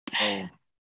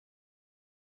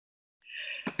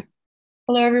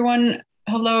Hello, everyone.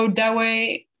 Hello,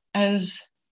 Dawei. As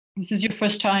this is your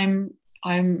first time,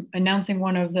 I'm announcing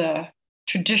one of the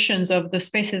traditions of the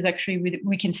spaces. Actually,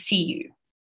 we can see you.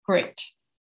 Great.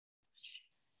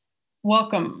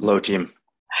 Welcome. Hello, team.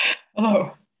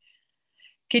 Hello.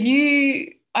 Can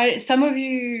you? Some of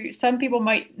you, some people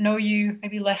might know you.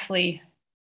 Maybe Leslie.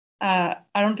 I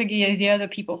don't think the other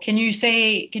people. Can you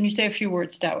say? Can you say a few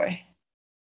words, Dawei?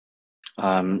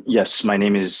 Yes, my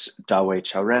name is Dawei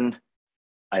Chaoren.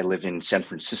 I live in San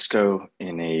Francisco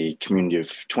in a community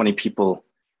of 20 people.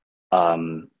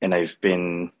 And my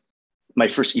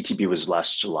first ETB was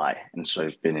last July. And so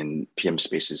I've been in PM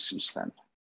spaces since then.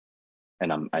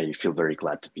 And I feel very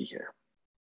glad to be here.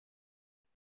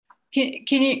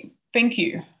 Can you? Thank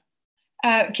you.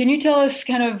 Can you tell us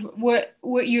kind of what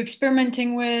you're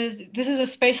experimenting with? This is a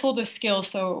space holder skill,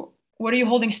 so what are you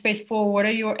holding space for? What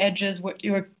are your edges? What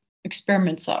your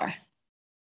experiments are?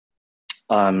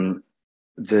 Um,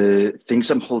 the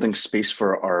things I'm holding space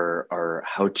for are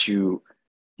how to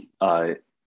uh,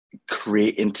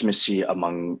 create intimacy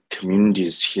among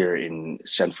communities here in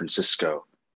San Francisco.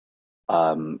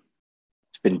 I've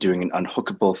been doing an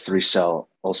unhookable 3-cell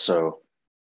also,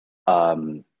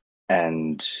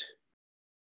 and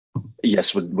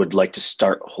yes, would like to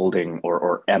start holding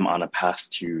or am on a path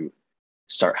to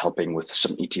start helping with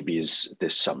some ETBs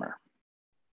this summer.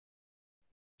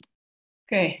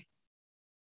 Okay,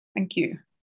 thank you.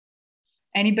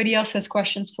 Anybody else has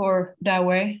questions for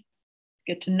Dawei?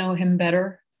 Get to know him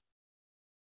better.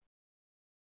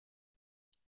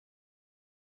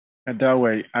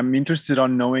 Dawei, I'm interested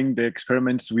on knowing the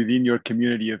experiments within your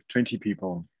community of 20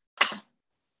 people.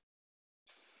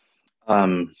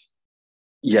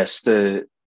 Yes, the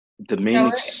main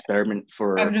Dawei, experiment I'm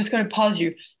for just going to pause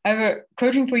you. I have a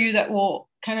coaching for you that will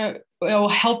kind of will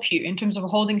help you in terms of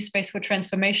holding space for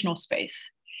transformational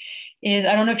space. Is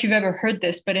I don't know if you've ever heard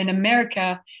this, but in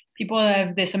America, people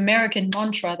have this American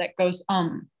mantra that goes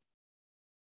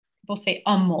People say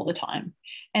all the time.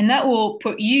 And that will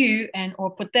put you and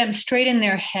or put them straight in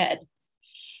their head.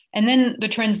 And then the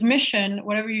transmission,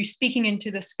 whatever you're speaking into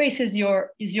the space is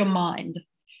your mind.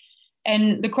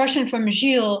 And the question from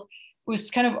Gilles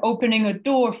was kind of opening a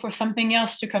door for something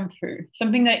else to come through,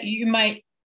 something that you might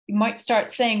start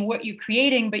saying what you're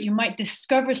creating, but you might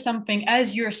discover something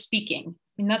as you're speaking.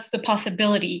 And that's the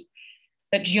possibility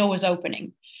that Gilles was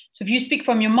opening. So if you speak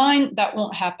from your mind, that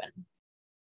won't happen.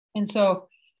 And so,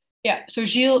 yeah. So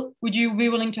Gilles, would you be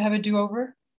willing to have a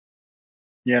do-over?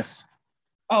 Yes.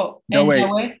 Oh, and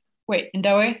Dawei? Wait, and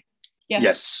Dawei? Yes.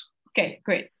 Yes. Okay,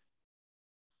 great.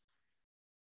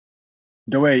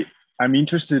 Dawei, I'm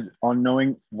interested on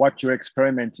knowing what you're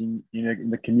experimenting in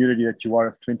the community that you are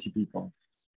of 20 people.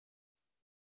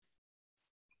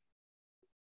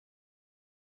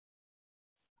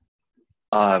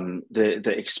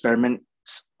 The experiments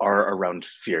are around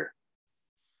fear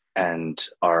and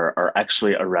are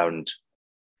actually around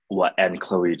what Anne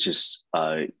Chloe just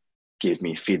gave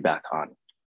me feedback on,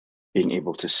 being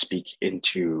able to speak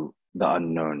into the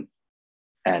unknown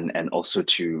and also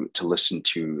to listen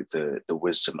to the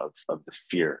wisdom of the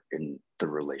fear in the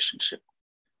relationship.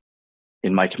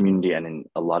 In my community and in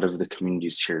a lot of the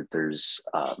communities here, there's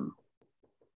a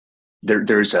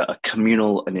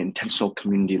communal, an intentional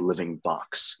community living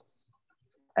box,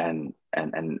 and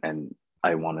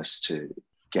I want us to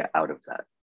get out of that.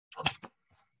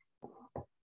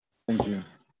 Thank you.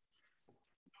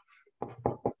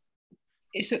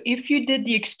 So if you did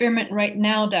the experiment right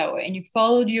now, Dawei, and you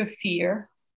followed your fear,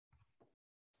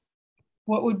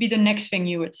 what would be the next thing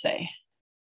you would say?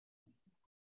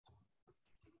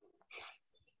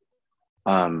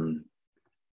 Without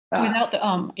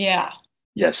the yeah.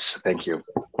 Yes, thank you.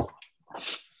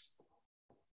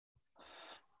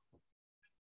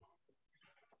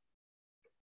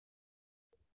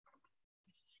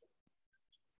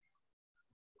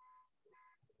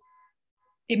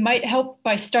 It might help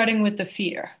by starting with the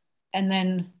fear, and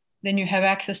then you have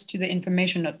access to the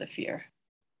information of the fear.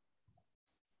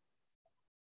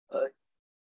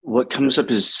 What comes up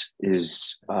is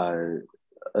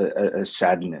a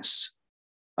sadness,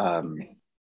 and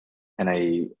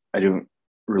I don't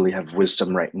really have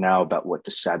wisdom right now about what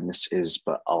the sadness is,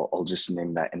 but I'll just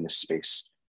name that in the space.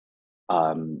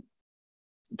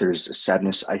 There's a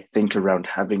sadness, I think, around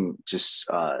having just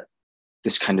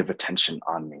this kind of attention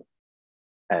on me,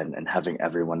 and having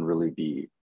everyone really be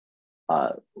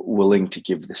willing to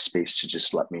give the space to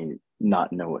just let me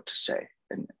not know what to say,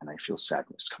 and I feel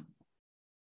sadness coming.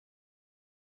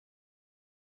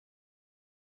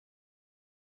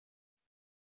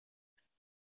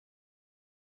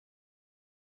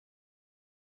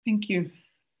 Thank you.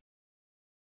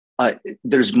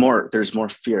 There's more. There's more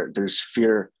fear. There's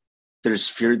fear. There's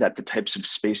fear that the types of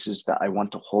spaces that I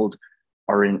want to hold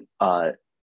are in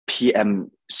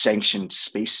PM sanctioned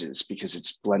spaces, because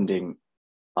it's blending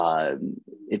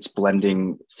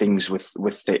things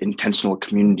with the intentional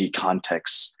community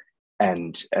context,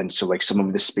 and so like some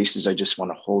of the spaces I just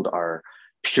want to hold are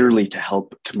purely to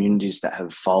help communities that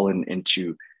have fallen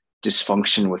into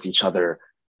dysfunction with each other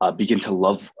begin to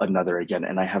love another again.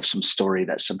 And I have some story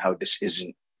that somehow this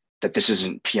isn't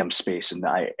PM space, and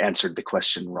that I answered the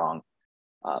question wrong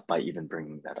by even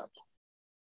bringing that up.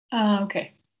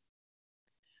 Okay.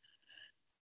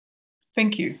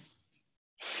 Thank you.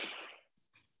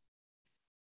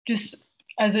 Just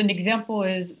as an example,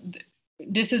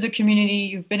 this is a community,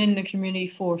 you've been in the community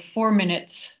for 4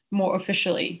 minutes more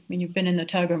officially. I mean, you've been in the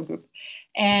Telegram group,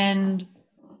 and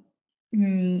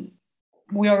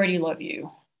we already love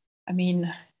you. I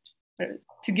mean,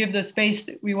 to give the space,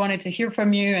 we wanted to hear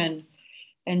from you,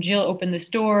 and Jill opened this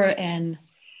door. And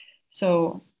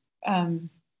so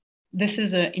this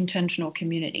is an intentional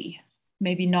community,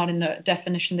 maybe not in the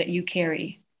definition that you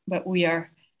carry, but we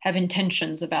have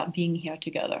intentions about being here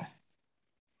together.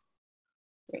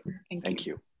 Great. Thank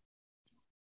you.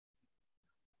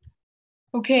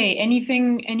 Okay,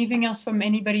 anything else from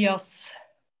anybody else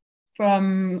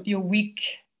from your week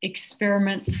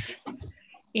experiments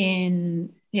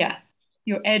in,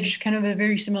 your edge, kind of a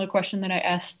very similar question that I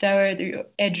asked Dawa, your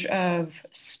edge of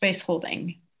space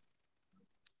holding.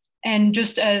 And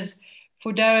just as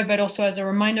for Dawa, but also as a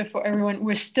reminder for everyone,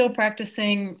 we're still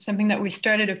practicing something that we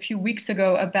started a few weeks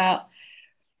ago about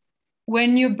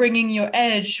when you're bringing your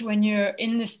edge, when you're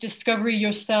in this discovery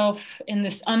yourself, in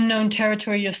this unknown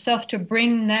territory yourself, to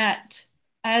bring that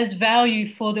as value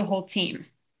for the whole team.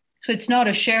 So it's not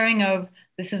a sharing of,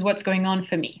 this is what's going on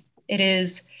for me. It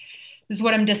is, this is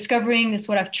what I'm discovering, this is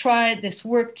what I've tried, this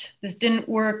worked, this didn't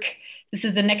work, this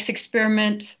is the next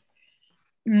experiment.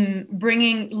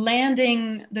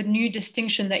 Landing the new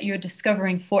distinction that you're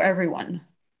discovering for everyone.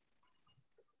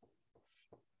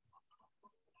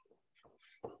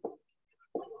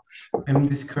 I'm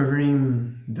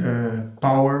discovering the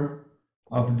power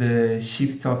of the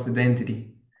shift of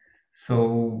identity.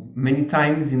 So many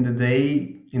times in the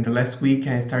day, in the last week,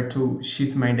 I start to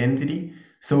shift my identity.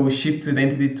 So shift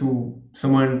identity to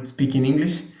someone speaking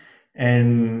English,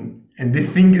 and the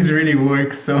thing is really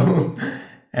works. So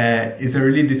it's a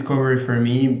really discovery for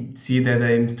me. See that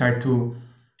I start to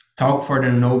talk for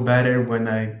the know better when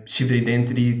I shift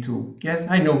identity to, yes,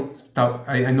 I know talk,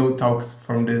 I know talks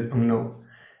from the unknown.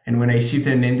 And when I shift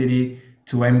identity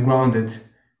to I'm grounded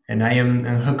and I am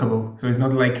unhookable. So it's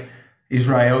not like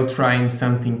Israel trying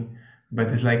something, but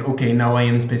it's like, okay, now I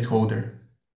am space holder.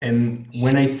 And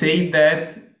when I say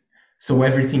that, so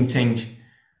everything changed.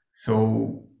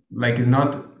 So like it's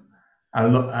not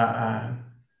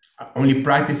only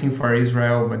practicing for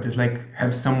Israel, but it's like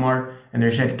have some more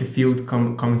energetic field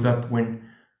comes up when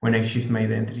I shift my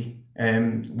identity.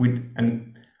 With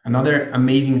another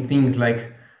amazing things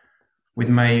like with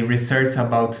my research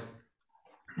about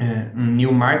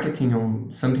new marketing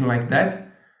or something like that,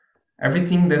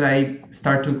 everything that I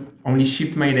start to only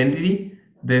shift my identity,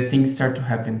 the things start to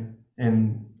happen.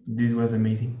 And this was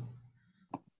amazing.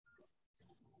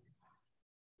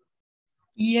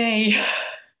 Yay.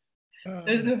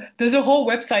 There's a whole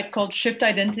website called Shift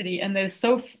Identity, and there's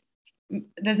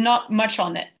not much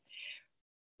on it.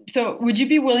 So would you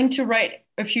be willing to write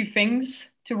a few things,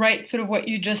 to write sort of what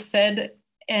you just said,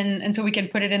 and so we can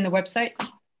put it in the website?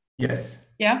 Yes.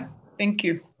 Yeah, thank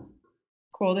you.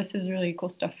 Cool, this is really cool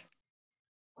stuff.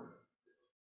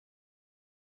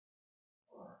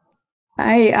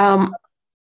 Okay,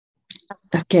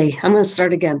 I'm going to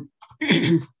start again.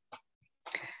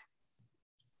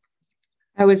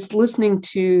 I was listening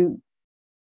to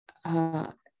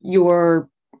your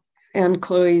and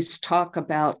Chloe's talk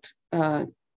about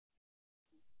the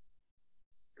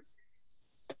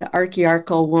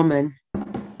archaearchal woman.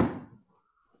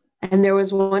 And there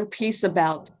was one piece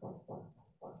about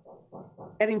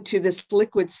getting to this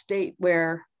liquid state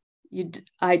where you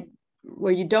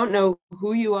don't know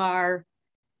who you are.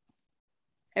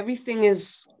 Everything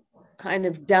is kind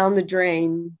of down the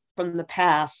drain from the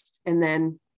past, and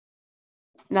then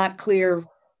not clear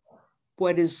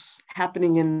what is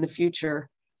happening in the future.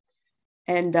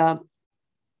 And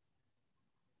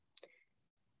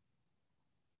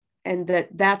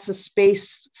that's a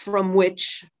space from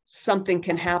which something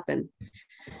can happen.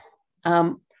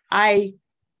 I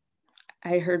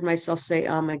heard myself say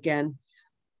again.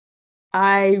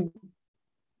 I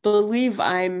believe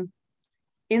I'm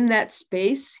in that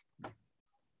space,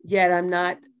 yet I'm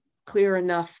not clear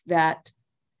enough that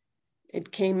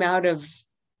it came out of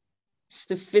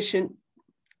sufficient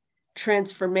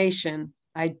transformation.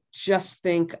 I just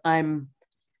think I'm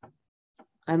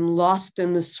lost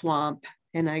in the swamp,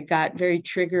 and I got very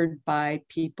triggered by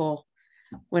people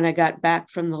when I got back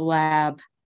from the lab,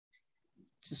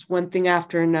 just one thing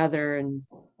after another, and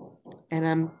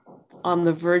I'm on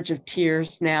the verge of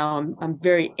tears now. I'm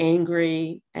very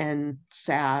angry and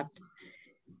sad,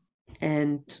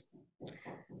 and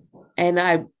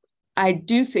I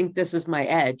do think this is my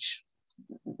edge,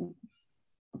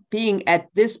 being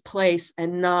at this place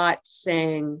and not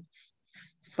saying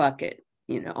fuck it.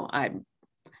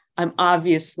 I'm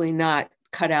obviously not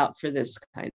cut out for this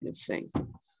kind of thing.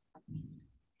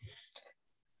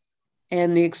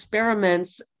 And the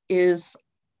experiments is,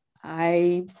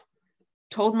 I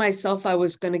told myself I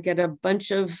was going to get a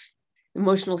bunch of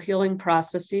emotional healing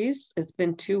processes. It's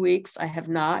been 2 weeks. I have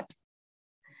not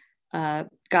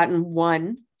gotten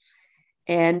one.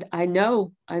 And I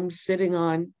know I'm sitting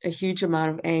on a huge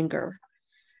amount of anger.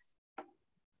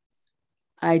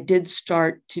 I did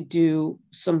start to do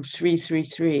some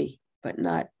 333, but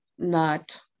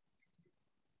not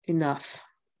enough.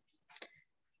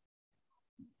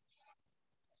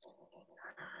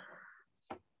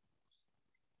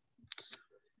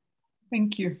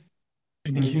 Thank you.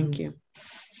 Thank you.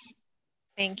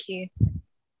 Thank you.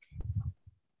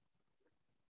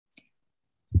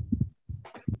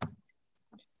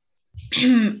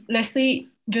 Leslie,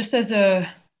 just as a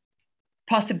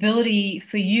possibility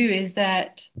for you, is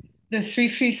that the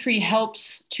 333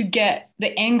 helps to get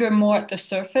the anger more at the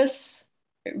surface.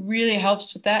 It really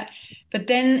helps with that. But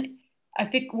then I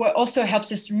think what also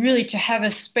helps is really to have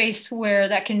a space where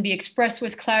that can be expressed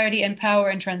with clarity and power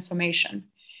and transformation.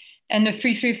 And the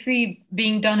 333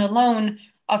 being done alone,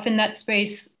 often that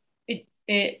space, it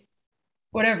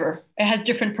has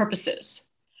different purposes.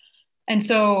 And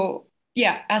so,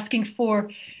 yeah, asking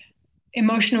for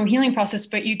emotional healing process,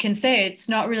 but you can say it's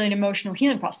not really an emotional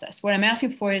healing process. What I'm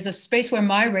asking for is a space where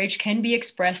my rage can be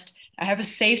expressed. I have a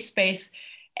safe space,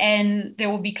 and there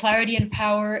will be clarity and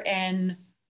power and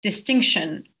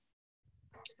distinction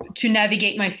to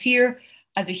navigate my fear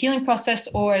as a healing process,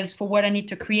 or as for what I need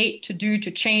to create, to do, to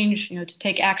change, to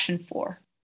take action for.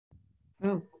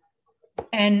 Oh.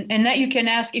 And that you can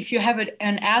ask, if you have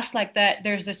an ask like that,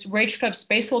 there's this Rage Club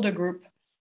Spaceholder group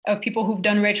of people who've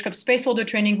done Rage Club Spaceholder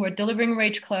training who are delivering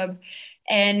Rage Club.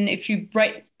 And if you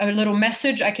write a little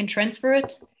message, I can transfer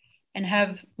it and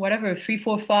have 3,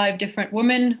 4, 5 different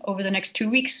women over the next 2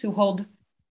 weeks who hold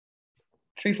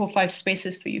 3, 4, 5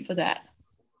 spaces for you for that.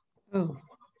 Oh,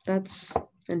 that's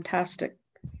fantastic.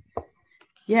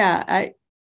 Yeah,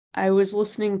 I was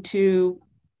listening to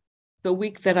the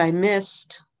week that I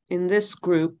missed in this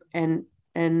group, and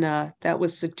that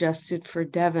was suggested for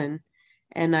Devin,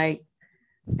 and I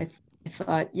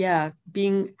thought, yeah,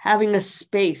 having a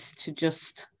space to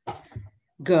just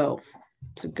go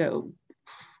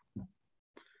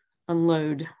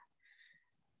unload,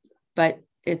 but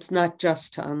it's not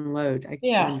just to unload. I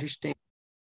understand.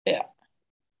 Yeah.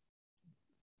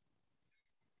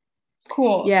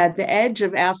 Cool. Yeah, the edge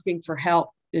of asking for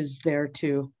help is there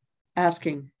too,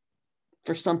 asking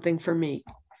for something for me.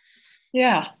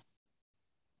 Yeah.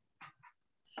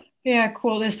 Yeah,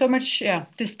 cool. There's so much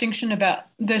distinction about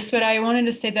this, but I wanted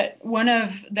to say that one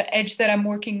of the edge that I'm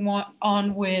working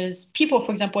on with people,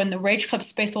 for example, in the Rage Club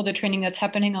Spaceholder training that's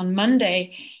happening on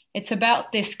Monday, it's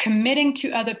about this committing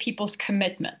to other people's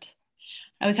commitment.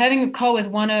 I was having a call with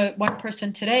one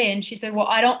person today, and she said, well,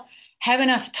 I don't have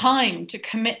enough time to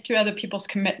commit to other people's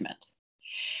commitment.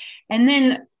 And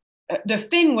then the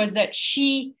thing was that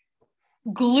she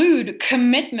glued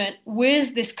commitment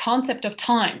with this concept of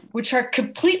time, which are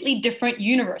completely different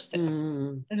universes.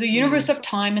 There's a universe of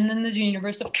time, and then there's a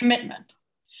universe of commitment.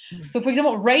 So, for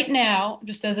example, right now,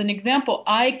 just as an example,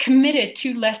 I committed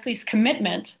to Leslie's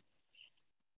commitment,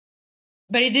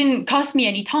 but it didn't cost me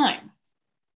any time.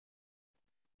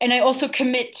 And I also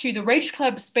commit to the Rage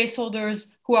Club Spaceholders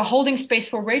who are holding space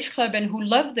for Rage Club and who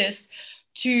love this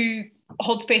to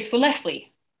hold space for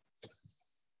Leslie.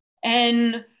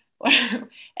 And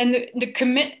the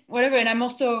commit, whatever. And I'm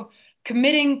also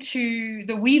committing to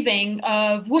the weaving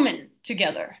of women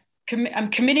together. I'm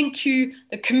committing to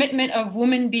the commitment of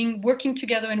women working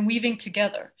together and weaving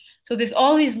together. So there's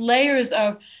all these layers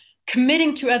of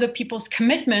committing to other people's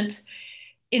commitment.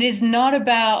 It is not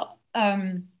about,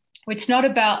 it's not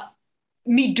about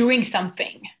me doing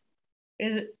something.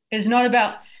 It is not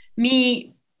about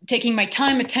me taking my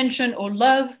time, attention, or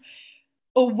love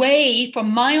away from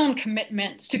my own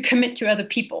commitments to commit to other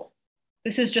people.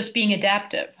 This is just being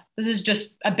adaptive. This is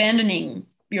just abandoning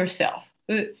yourself.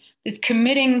 This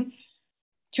committing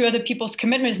to other people's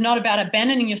commitment is not about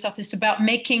abandoning yourself. It's about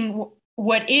making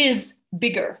what is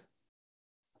bigger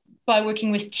by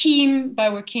working with team, by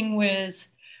working with,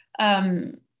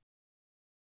 let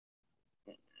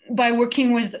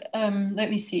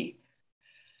me see,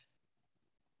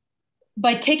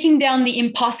 by taking down the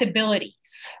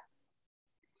impossibilities,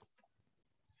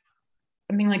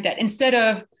 something like that, instead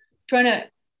of trying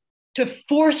to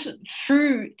force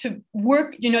through, to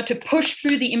work, to push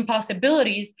through the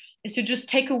impossibilities, is to just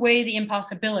take away the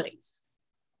impossibilities,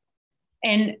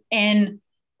 and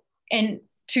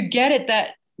to get it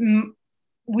that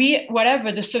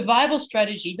whatever the survival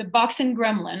strategy, the box and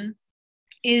gremlin,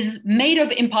 is made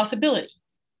of impossibility.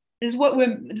 This is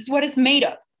what it's made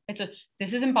of.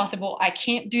 This is impossible. I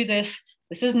can't do this.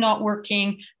 This is not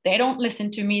working. They don't listen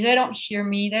to me. They don't hear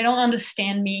me. They don't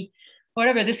understand me.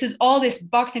 Whatever. This is all this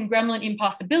box and gremlin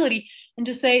impossibility. And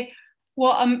to say,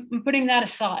 well, I'm putting that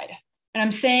aside. And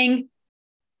I'm saying,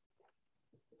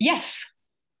 yes.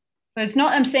 But it's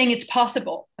not, I'm saying it's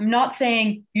possible. I'm not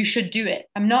saying you should do it.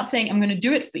 I'm not saying I'm going to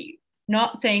do it for you.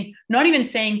 Not even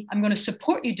saying I'm going to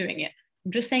support you doing it.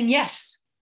 I'm just saying, yes.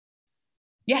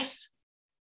 Yes.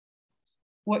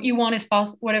 What you want is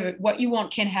possible. Whatever. What you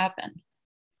want can happen.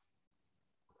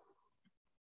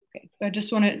 Okay. I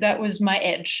just wanted, that was my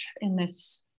edge in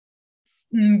this,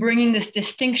 bringing this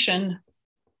distinction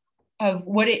of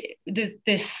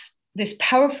this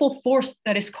powerful force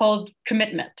that is called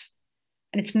commitment.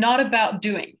 And it's not about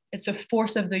doing, it's a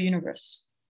force of the universe.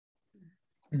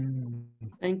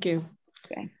 Thank you.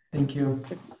 Okay. Thank you.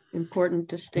 Important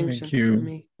distinction Thank you. for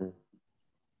me.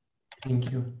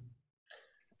 Thank you.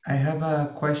 I have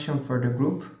a question for the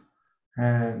group,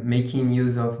 making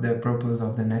use of the purpose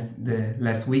of the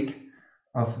last week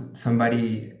of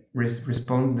somebody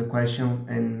respond the question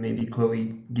and maybe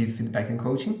Chloe give feedback and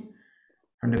coaching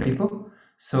from the people.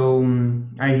 So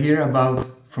I hear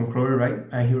about from Chloe, right?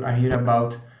 I hear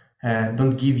about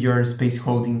don't give your space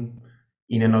holding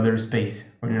in another space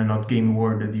or in another game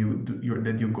world that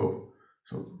you go.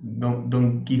 So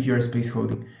don't give your space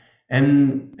holding,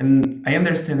 and I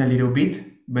understand a little bit,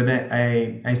 but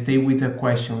I stay with a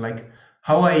question like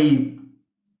how I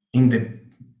in the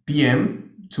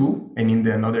PM2 and in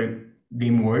the another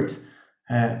game worlds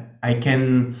I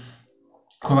can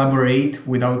collaborate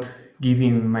without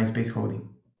giving my space holding.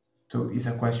 So it's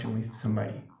a question if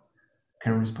somebody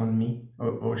can respond to me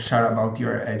or share about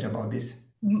your edge about this.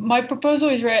 My proposal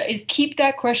is keep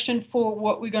that question for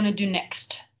what we're going to do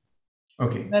next.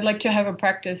 Okay. I'd like to have a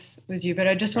practice with you, but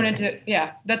I just wanted to,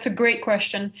 that's a great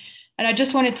question. And I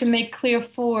just wanted to make clear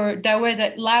for Dawe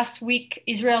that last week,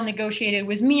 Israel negotiated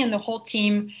with me and the whole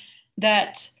team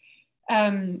that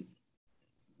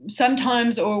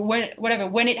sometimes, or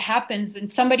when it happens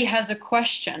and somebody has a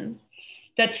question,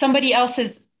 that somebody else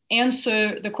has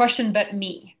answered the question but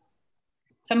me.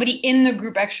 Somebody in the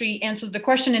group actually answers the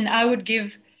question, and I would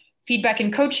give feedback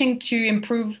and coaching to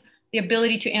improve the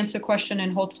ability to answer question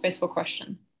and hold space for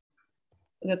question.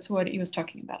 That's what he was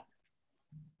talking about.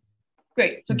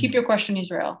 Great. So keep your question,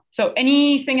 Israel. So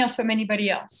anything else from anybody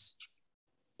else?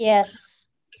 Yes.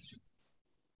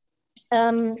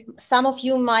 Some of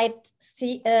you might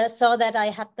saw that I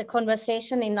had the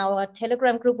conversation in our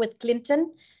Telegram group with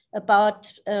Clinton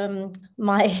about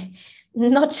my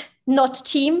not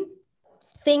team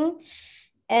thing,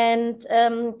 and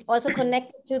also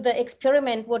connected to the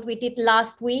experiment what we did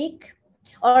last week,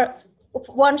 or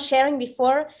one sharing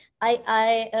before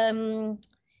I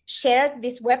shared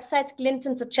this website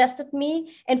Clinton suggested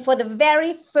me, and for the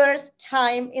very first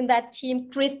time in that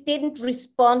team, Chris didn't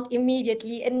respond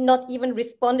immediately and not even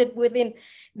responded within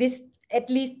this at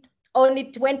least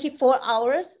only 24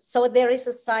 hours. So there is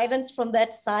a silence from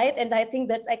that side, and I think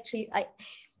that actually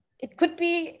it could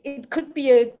be a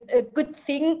good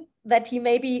thing that he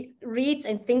maybe reads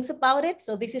and thinks about it.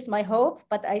 So this is my hope,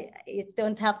 but I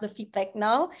don't have the feedback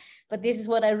now. But this is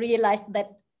what I realized,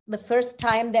 that the first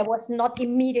time there was not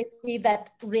immediately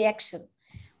that reaction,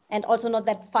 and also not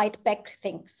that fight back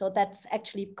thing. So that's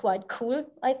actually quite cool,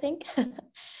 I think.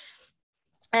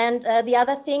 And the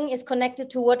other thing is connected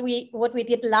to what we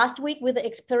did last week with the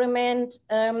experiment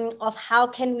of how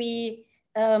can we.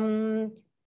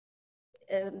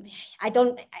 I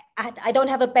don't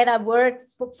have a better word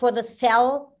for the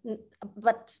sell,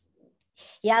 but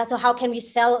yeah. So how can we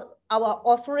sell our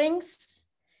offerings?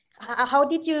 How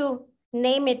did you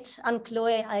name it,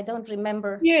 Anne-Chloé? I don't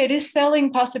remember. Yeah, it is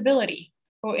selling possibility,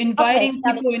 or inviting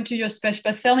people into your space,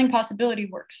 but selling possibility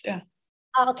works. Yeah.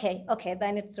 Okay,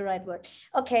 then it's the right word.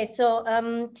 Okay, so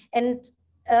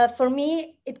for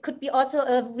me, it could be also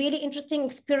a really interesting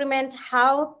experiment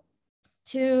how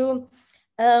to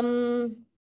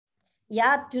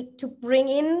to bring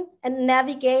in and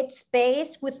navigate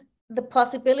space with the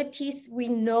possibilities we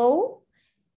know,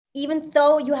 even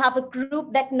though you have a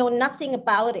group that know nothing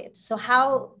about it. So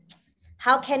how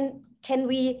can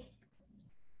we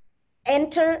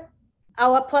enter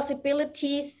our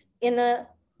possibilities in a,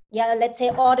 let's say,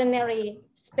 ordinary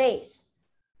space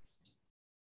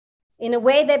in a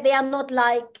way that they are not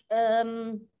like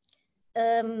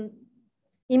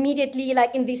immediately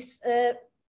like in this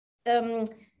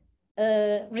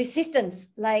resistance,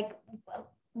 like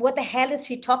what the hell is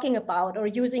she talking about, or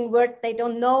using words they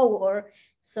don't know, or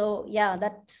so. Yeah,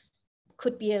 that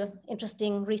could be an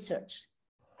interesting research.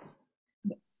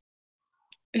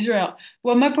 Israel.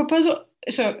 Well, my proposal.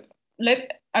 So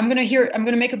I'm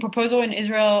gonna make a proposal in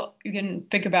Israel. You can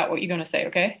think about what you're gonna say.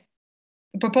 Okay.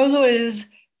 The proposal is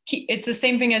it's the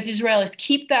same thing as Israel. Is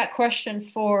keep that question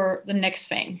for the next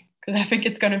thing, because I think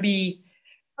it's gonna be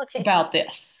about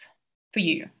this for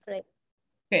you. Great.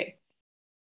 Okay.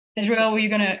 Israel, were you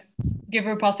gonna give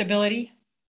her a possibility?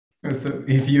 So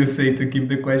if you say to keep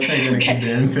the question, I'm gonna keep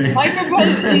the answer. My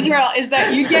proposal, Israel, is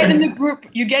that you get in the group.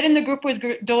 You get in the group with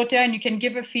Dorothea, and you can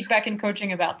give her feedback and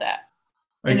coaching about that.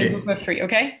 In a group of 3,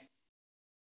 okay?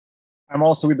 I'm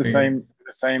also with the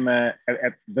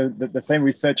same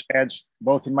research edge,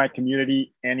 both in my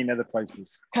community and in other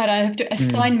places. God, I have to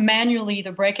assign manually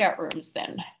the breakout rooms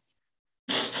then.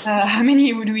 How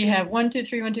many would we have? 1, 2,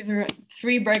 3, 1, 2, 3,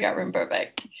 3 breakout room,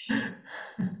 perfect.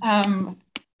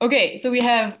 Okay, so we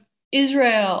have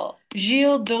Israel,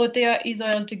 Gilles, Dorothea,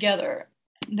 Israel together.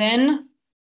 Then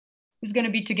who's going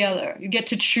to be together? You get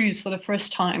to choose for the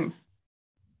first time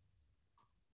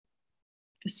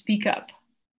to speak up.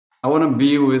 I want to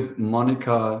be with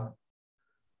Monica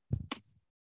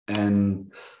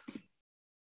and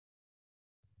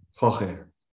Jorge.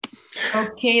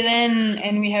 Okay, then,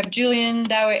 and we have Julian,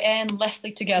 Dowie, and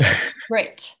Leslie together.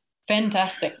 Great,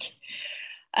 fantastic.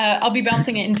 I'll be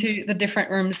bouncing it into the different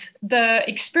rooms. The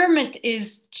experiment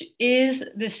is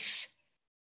this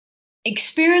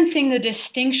experiencing the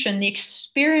distinction, the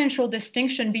experiential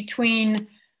distinction between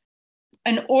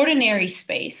an ordinary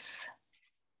space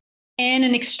and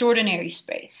an extraordinary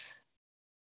space.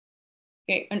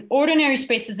 Okay, an ordinary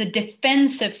space is a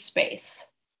defensive space.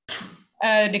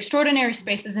 An extraordinary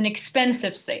space is an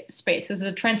expensive space, is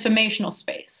a transformational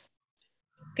space.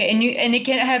 Okay, and it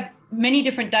can have many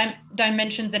different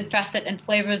dimensions and facet and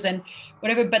flavors and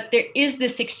whatever, but there is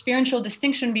this experiential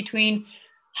distinction between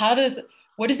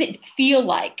what does it feel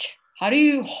like? How do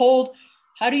you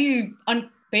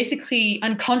basically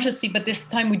unconsciously, but this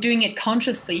time we're doing it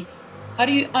consciously. How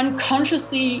do you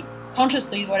consciously,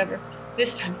 whatever,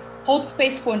 this time hold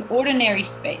space for an ordinary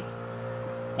space?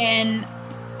 And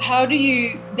how do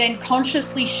you then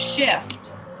consciously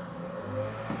shift?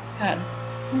 God,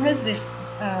 who has this?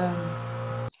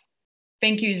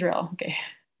 Thank you, Israel. Okay.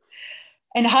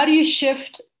 And how do you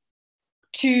shift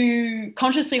to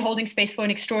consciously holding space for an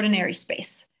extraordinary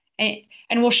space? And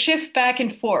we'll shift back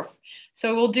and forth.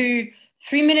 So we'll do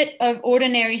 3 minutes of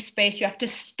ordinary space. You have to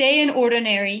stay in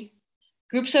ordinary.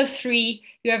 Groups of 3.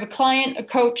 You have a client, a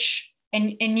coach,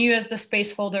 and you as the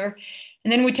space holder.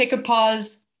 And then we take a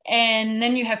pause. And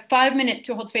then you have 5 minutes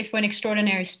to hold space for an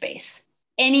extraordinary space.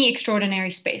 Any extraordinary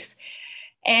space.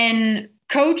 And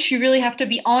coach, you really have to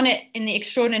be on it in the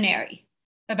extraordinary.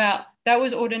 About that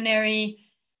was ordinary,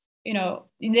 then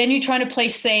you're trying to play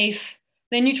safe,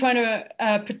 then you're trying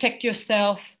to protect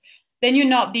yourself, then you're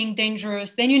not being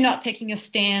dangerous, then you're not taking a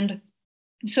stand.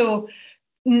 So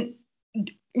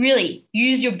really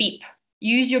use your beep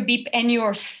and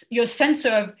your sense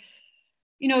of,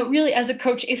 really as a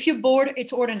coach, if you're bored,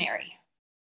 it's ordinary.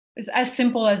 It's as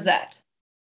simple as that.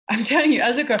 I'm telling you,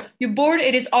 as a coach, you're bored,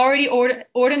 it is already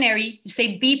ordinary. You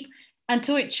say beep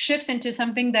until it shifts into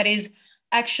something that is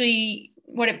actually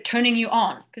turning you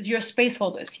on, because you're space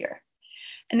holders here.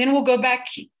 And then we'll go back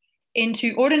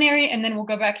into ordinary, and then we'll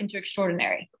go back into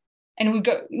extraordinary. And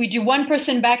we do one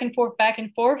person back and forth,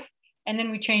 and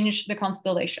then we change the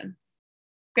constellation.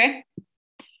 Okay?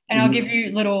 And I'll give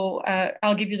you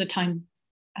the time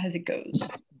as it goes.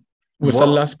 Was the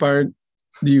last part,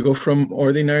 do you go from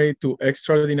ordinary to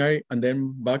extraordinary and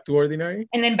then back to ordinary?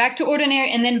 And then back to ordinary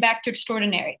and then back to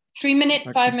extraordinary. 3 minute,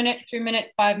 5 minute, 3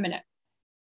 minute, 5 minute.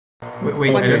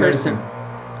 Wait, one person.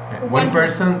 One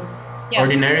person, yes.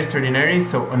 Ordinary, extraordinary.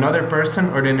 So another person,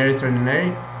 ordinary, extraordinary?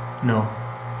 No.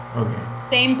 Okay.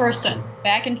 Same person,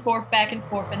 back and forth,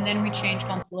 and then we change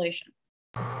constellation.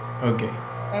 Okay.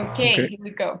 Okay, here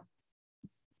we go.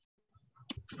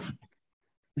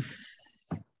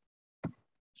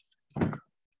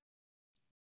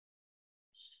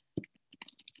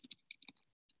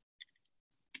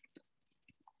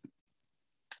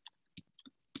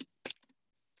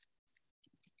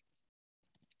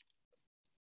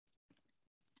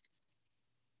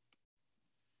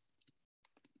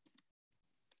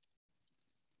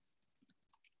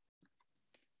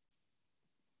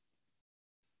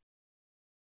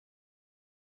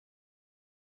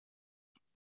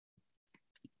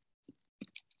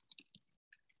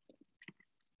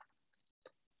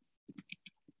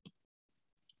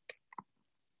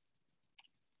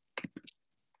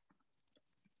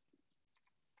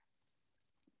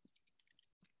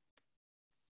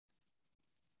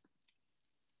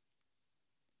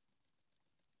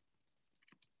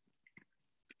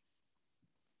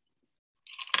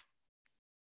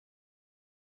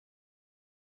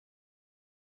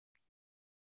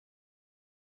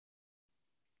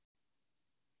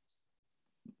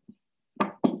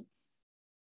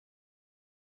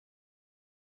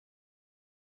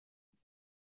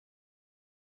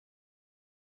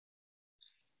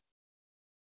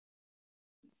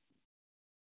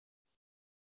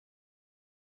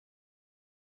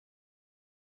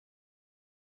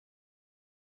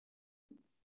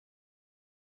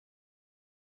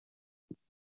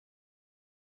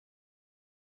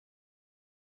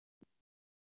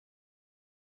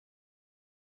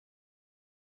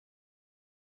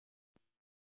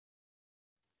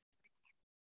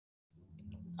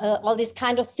 all these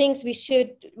kind of things. We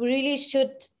really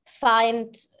should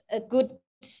find a good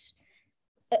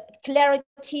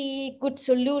clarity, good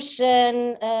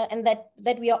solution, and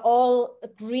that we are all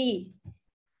agree.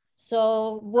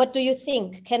 So what do you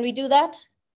think? Can we do that?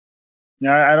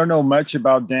 Yeah, I don't know much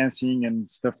about dancing and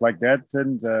stuff like that,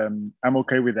 and I'm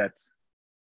okay with that.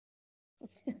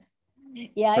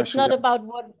 Yeah, it's not about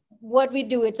what we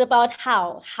do, it's about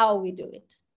how we do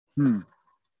it.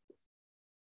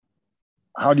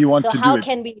 How do you want to do it? So how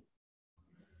can we?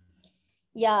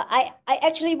 Yeah, I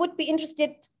actually would be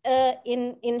interested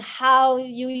in how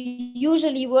you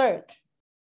usually work.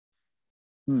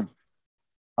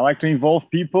 I like to involve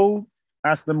people,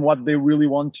 ask them what they really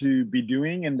want to be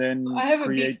doing, and then I have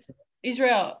create.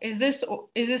 Israel, is this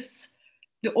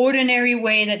the ordinary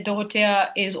way that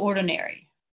Dorothea is ordinary?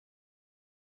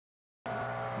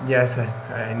 Yes,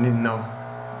 I need to know.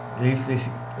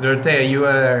 Dorothea, you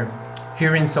are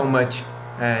hearing so much,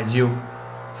 you,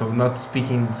 so not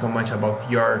speaking so much about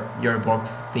your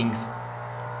box things.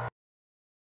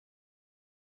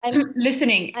 I'm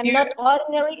listening. I'm not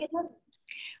ordinary enough.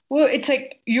 Well, it's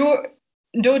like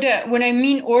Dorothea, when I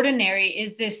mean ordinary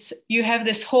is this, you have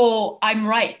this whole I'm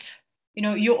right. You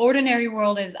know, your ordinary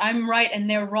world is I'm right and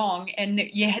they're wrong, and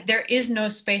there is no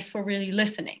space for really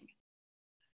listening.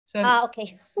 So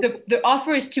okay. the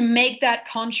offer is to make that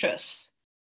conscious.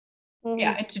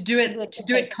 Yeah, and to do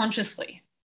it consciously.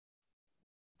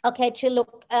 Okay, Jill,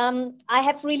 look, I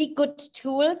have really good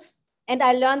tools, and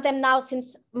I learned them now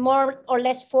since more or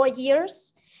less 4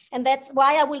 years. And that's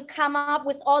why I will come up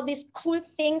with all these cool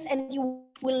things, and you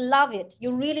will love it.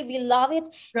 You really will love it.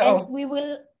 And we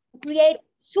will create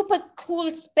super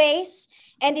cool space,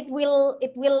 and it will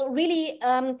really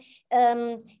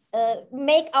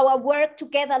make our work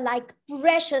together like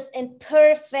precious and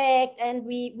perfect, and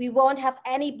we won't have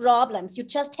any problems. You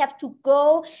just have to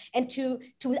go and to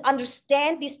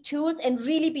understand these tools and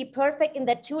really be perfect in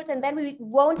the tools, and then we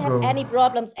won't have any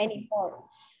problems anymore.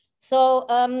 So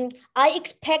I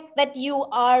expect that you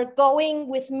are going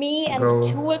with me and the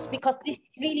tools, because this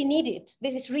is really needed.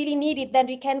 This is really needed, that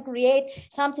we can create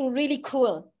something really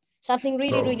cool, something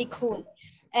really cool.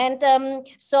 And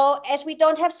so as we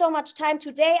don't have so much time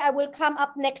today, I will come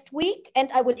up next week and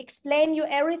I will explain you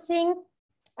everything,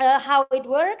 how it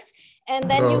works, and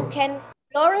then you can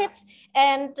explore it.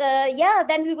 And yeah,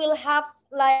 then we will have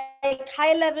like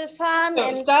high level fun.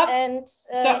 So stop.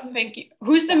 Thank you.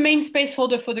 Who's the main space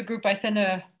holder for the group? I sent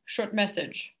a short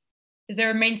message. Is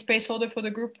there a main space holder for the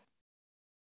group?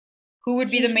 Who would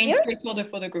be the main space holder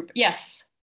for the group? Yes.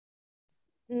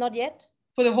 Not yet.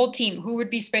 For the whole team, who would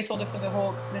be space holder for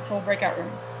this whole breakout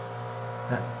room?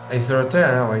 It's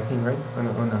Dorothea now, I think, right? Oh,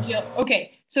 no. Yeah.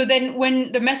 Okay. So then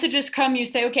when the messages come, you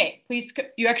say, okay, please,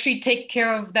 you actually take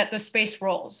care of that the space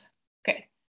rolls. Okay.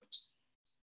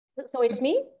 So it's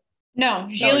me? No,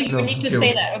 Gilles, you need to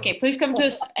say that. Okay, please come to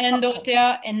us and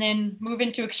Dorothea, and then move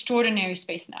into extraordinary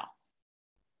space now.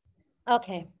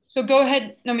 Okay. So go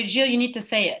ahead. No, Gilles, you need to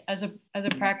say it as a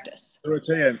practice.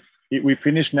 Dorothea, we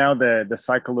finished now the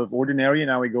cycle of ordinary, and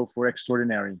now we go for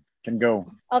extraordinary. Can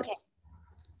go. Okay.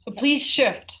 So please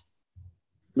shift.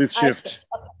 Please shift.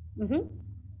 Okay.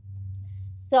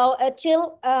 So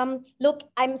Jill, look,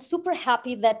 I'm super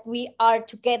happy that we are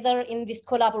together in this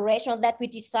collaboration, or that we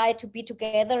decide to be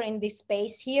together in this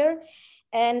space here.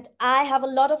 And I have a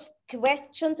lot of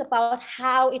questions about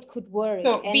how it could work.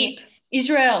 So beep.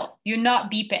 Israel, you're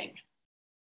not beeping.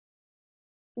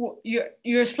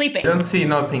 You're sleeping. I don't see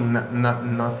nothing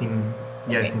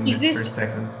yet in this first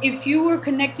second. If you were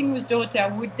connecting with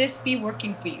Dorothea, would this be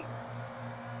working for you?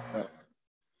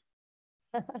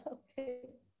 Okay.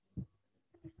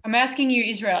 I'm asking you,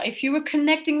 Israel, if you were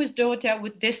connecting with Dorothea,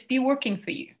 would this be working for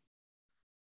you?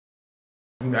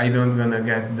 I don't gonna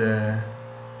get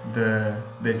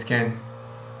the scan.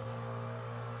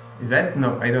 Is that?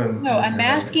 No, I don't. No, I'm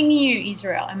asking you,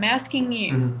 Israel. I'm asking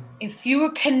you, if you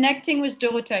were connecting with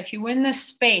Dorothea, if you were in this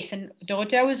space and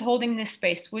Dorothea was holding this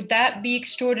space, would that be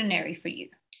extraordinary for you?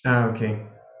 Okay.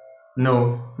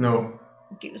 No.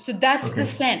 Okay, so that's the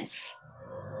sense.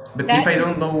 But if I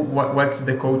don't know what's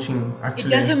the coaching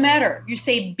actually... It doesn't matter. You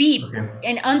say beep. Okay.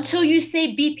 And until you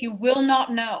say beep, you will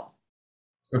not know.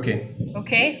 Okay.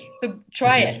 Okay? So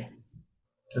try it.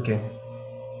 Okay.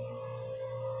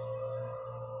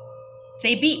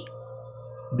 Say beep.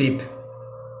 Beep.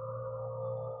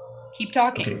 Keep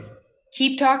talking. Okay.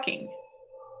 Keep talking.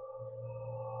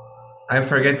 I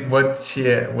forget what she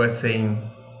was saying.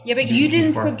 Yeah, but you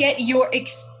didn't forget your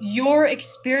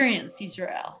experience,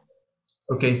 Israel.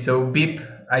 Okay, so beep,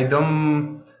 I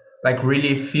don't like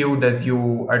really feel that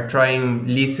you are trying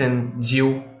listen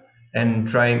Jill and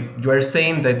try. You are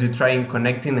saying that you try in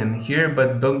connecting and hear,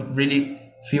 but don't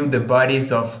really feel the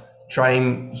bodies of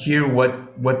trying hear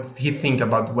what he think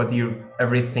about what you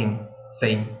everything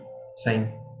saying.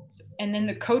 And then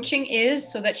the coaching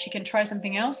is so that she can try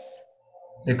something else.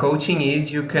 The coaching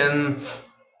is you can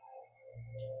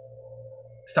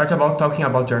start about talking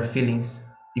about your feelings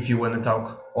if you want to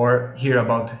talk, or hear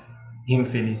about him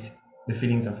feelings, the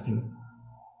feelings of him.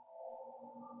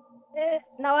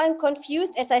 Now I'm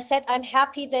confused. As I said, I'm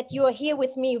happy that you are here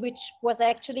with me, which was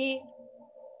actually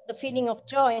the feeling of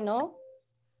joy, no?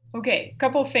 Okay,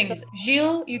 couple of things.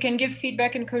 Gilles, you can give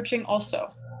feedback and coaching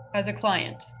also as a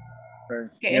client.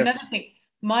 Okay, Yes. another thing.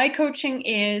 My coaching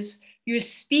is you're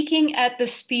speaking at the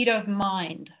speed of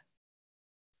mind.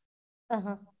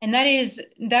 And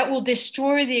that will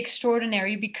destroy the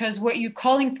extraordinary, because what you're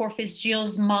calling forth is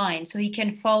Gilles' mind, so he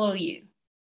can follow you.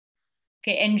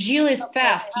 Okay, and Gilles is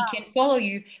fast, he can follow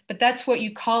you, but that's what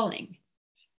you're calling.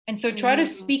 And so try to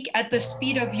speak at the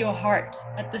speed of your heart,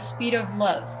 at the speed of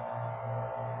love.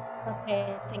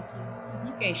 Okay, thank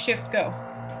you. Okay, shift, go.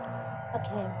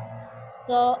 Okay,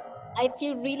 so I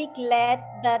feel really glad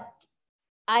that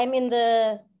I'm in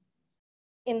the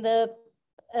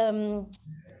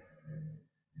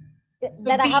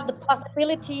that I have the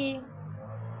possibility.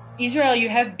 Israel, you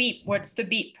have beep. What's the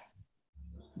beep?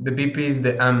 The beep is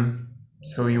the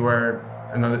so you are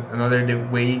another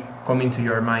way coming to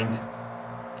your mind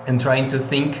and trying to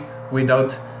think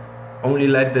without only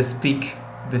let the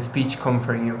speech come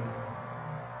from you.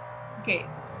 Okay.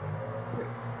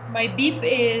 My beep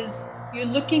is you're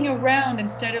looking around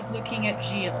instead of looking at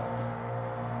Gilles.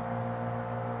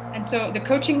 And so the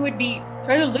coaching would be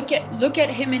try to look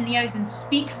at him in the eyes and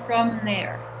speak from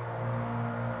there.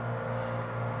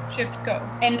 Shift, go.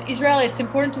 And Israel, it's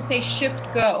important to say shift,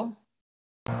 go,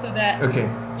 so that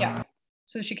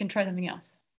so she can try something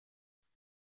else.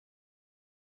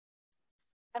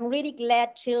 I'm really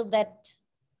glad, Jill, that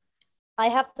I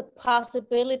have the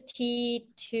possibility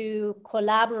to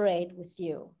collaborate with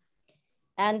you.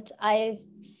 And I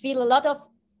feel a lot of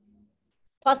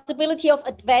possibility of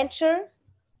adventure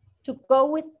to go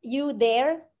with you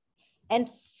there. And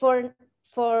for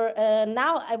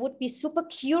now, I would be super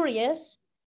curious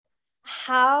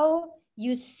how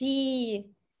you see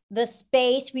the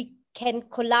space we can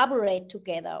collaborate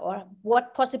together, or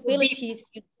what possibilities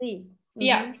you see.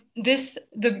 Yeah,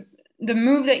 the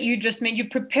move that you just made, you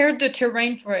prepared the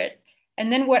terrain for it.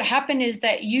 And then what happened is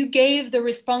that you gave the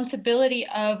responsibility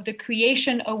of the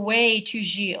creation away to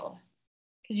Gilles.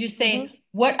 Because you say,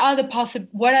 what are the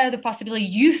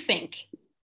possibilities you think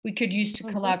we could use to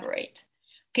collaborate?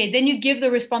 Okay, then you give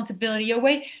the responsibility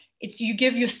away. You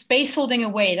give your space holding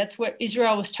away. That's what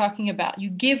Israel was talking about. You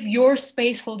give your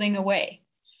space holding away.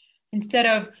 Instead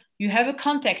of you have a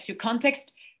context, your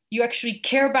context, you actually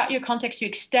care about your context, you're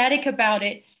ecstatic about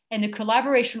it, and the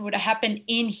collaboration would happen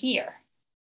in here.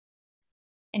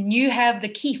 And you have the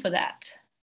key for that.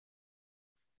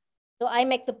 So I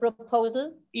make the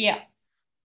proposal? Yeah.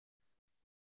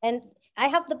 And I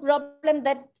have the problem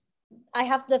that I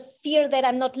have the fear that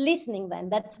I'm not listening then.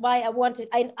 That's why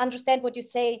I understand what you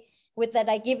say with that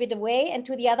I give it away. And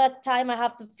to the other time, I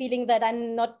have the feeling that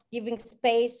I'm not giving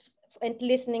space and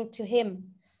listening to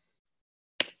him.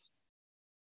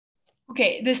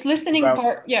 Okay, this listening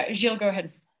part, yeah, Gilles, go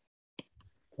ahead.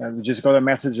 We just got a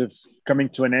message of coming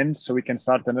to an end, so we can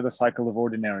start another cycle of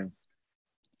ordinary.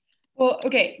 Well,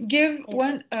 okay, give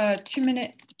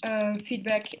 2-minute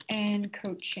feedback and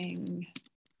coaching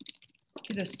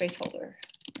to the space holder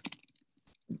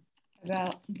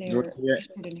about their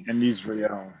and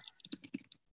Israel.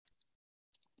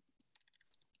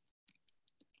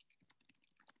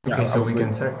 Okay, so we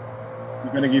can start.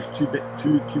 We're going to give two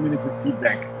minutes of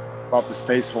feedback about the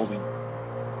space holding,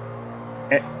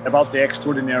 about the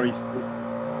extraordinary space.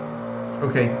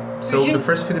 Okay, so the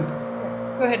first feedback.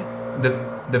 Go ahead.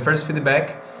 The first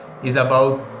feedback is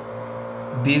about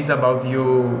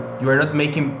you are not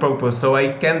making purpose. So I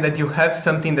scan that you have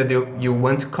something that you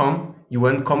want to come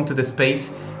to the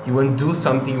space, you want to do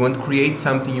something, you want to create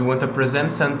something, you want to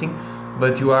present something,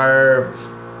 but you are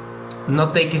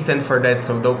not taking stand for that.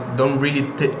 So don't really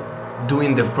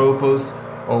doing the purpose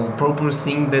or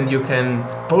purposing, then you can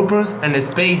purpose and a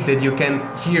space that you can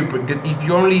hear. Because if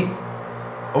you only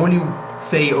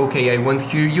say, okay, I want to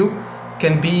hear you,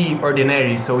 can be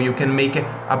ordinary. So you can make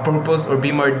a purpose or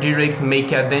be more direct,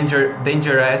 make a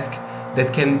dangerous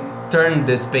that can turn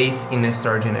the space in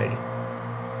extraordinary.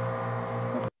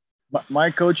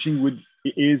 My coaching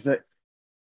is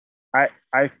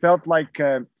I felt like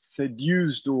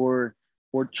seduced or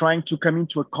trying to come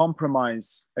into a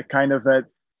compromise, a kind of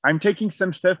I'm taking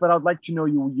some stuff, but I'd like to know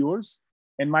yours.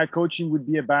 and my coaching would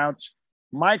be about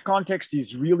my context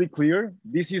is really clear.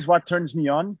 This is what turns me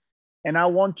on. And I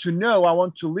want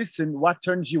to listen what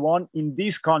turns you on in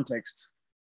this context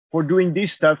for doing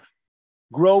this stuff.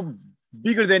 Grow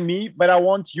bigger than me, but I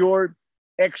want your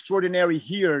extraordinary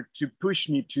here to push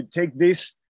me to take this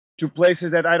to places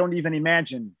that I don't even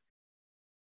imagine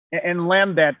and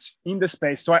land that in the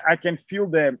space. So I can feel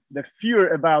the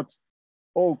fear about,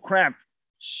 oh crap,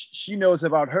 she knows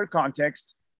about her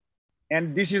context.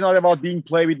 And this is not about being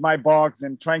play with my box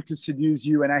and trying to seduce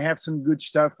you. And I have some good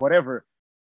stuff, whatever.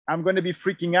 I'm going to be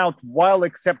freaking out while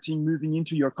accepting moving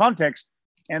into your context.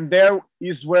 And there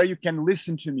is where you can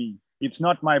listen to me. It's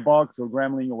not my box or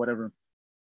Gremlin or whatever.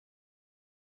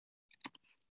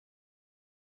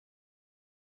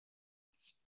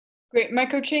 Great. My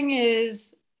coaching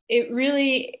is, it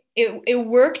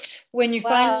worked when you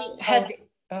finally had,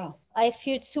 oh. I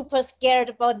feel super scared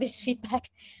about this feedback.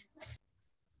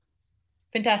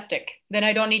 Fantastic. Then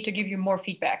I don't need to give you more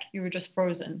feedback. You were just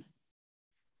frozen.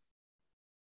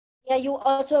 Yeah, you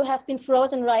also have been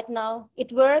frozen right now.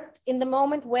 It worked in the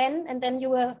moment when, and then you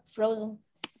were frozen.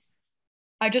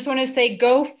 I just want to say,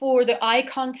 go for the eye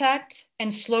contact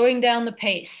and slowing down the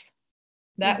pace.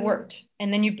 That worked.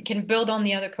 And then you can build on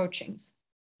the other coachings.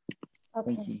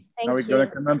 Okay. Thank you. Thank now we're you. going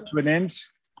to come up to an end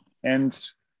and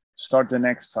start the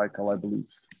next cycle, I believe.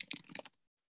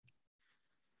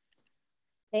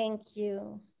 Thank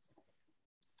you.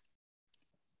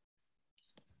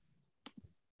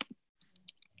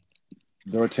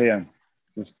 Dorothea,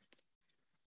 just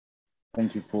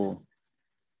thank you for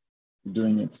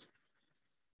doing it.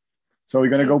 So we're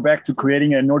going to go back to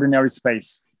creating an ordinary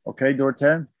space. Okay,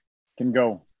 Dorothea, can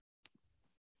go.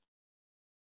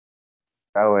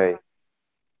 Dawei,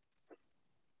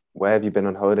 where have you been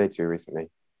on holiday to recently?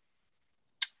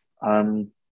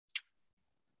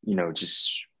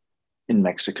 Just in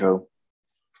Mexico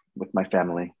with my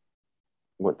family.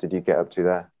 What did you get up to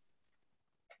there?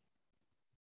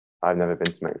 I've never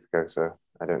been to Mexico, so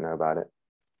I don't know about it.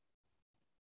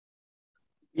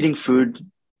 Eating food,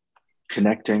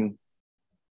 connecting.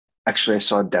 Actually, I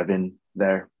saw Devin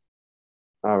there.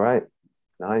 All right,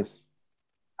 nice.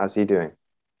 How's he doing?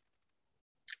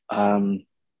 I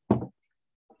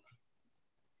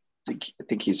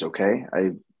think he's okay.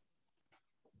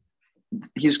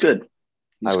 He's good.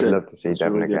 I would love to see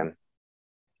Devin again.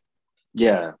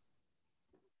 Yeah.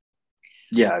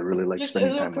 I really like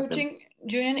spending time with him.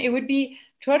 Julian, it would be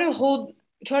try to hold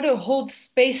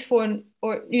space for,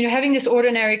 or having this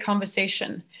ordinary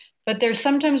conversation. But there's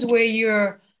sometimes where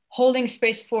you're holding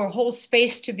space for a whole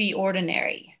space to be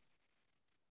ordinary,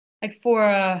 like for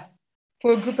a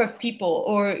group of people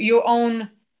or your own.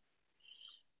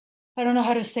 I don't know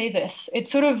how to say this.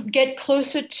 It's sort of get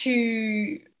closer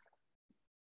to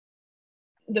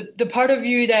the part of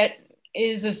you that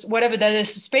is this, whatever that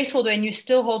is, a space holder, and you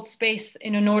still hold space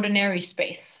in an ordinary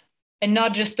space, and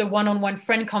not just the one-on-one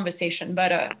friend conversation,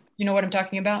 but you know what I'm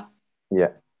talking about? Yeah.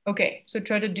 Okay, so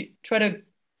try to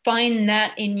find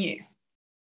that in you.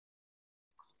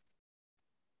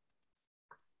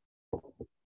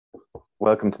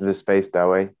 Welcome to the space,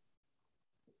 Dawei.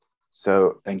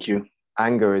 So thank you.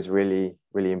 Anger is really,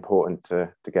 really important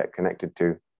to get connected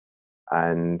to,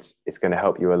 and it's going to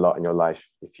help you a lot in your life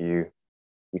if you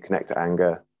connect to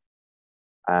anger.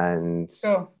 And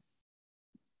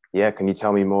yeah, can you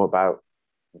tell me more about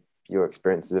your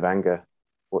experiences of anger?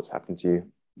 What's happened to you?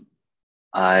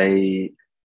 I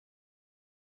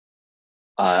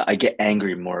get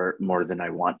angry more than I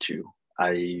want to.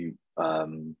 I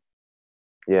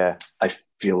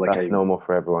feel like that's normal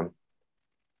for everyone.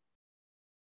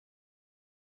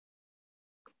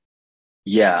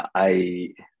 Yeah,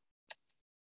 I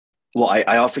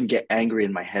often get angry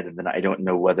in my head, and then I don't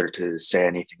know whether to say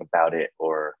anything about it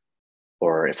or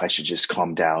if I should just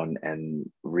calm down and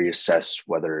reassess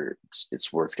whether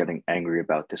it's worth getting angry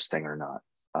about this thing or not.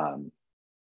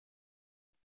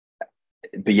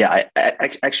 But yeah,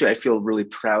 I feel really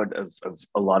proud of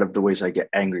a lot of the ways I get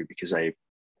angry, because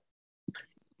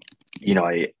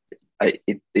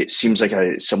it seems like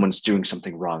someone's doing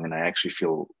something wrong, and I actually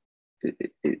feel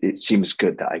it seems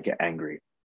good that I get angry.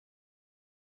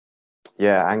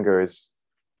 Yeah, anger it's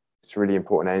really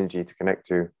important energy to connect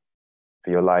to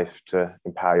for your life, to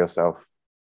empower yourself.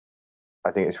 I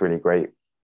think it's really great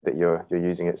that you're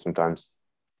using it sometimes.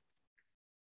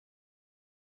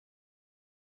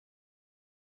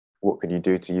 What could you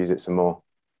do to use it some more?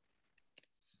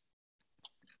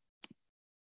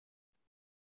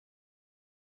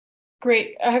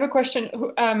 Great. I have a question.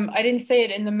 I didn't say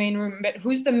it in the main room, but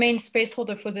who's the main space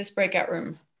holder for this breakout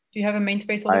room? Do you have a main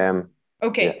space holder? I am.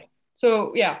 Okay. Yeah.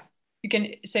 So yeah, you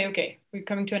can say, okay, we're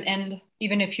coming to an end,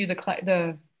 even if you're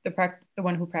the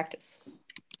one who practice.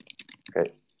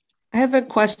 Okay. I have a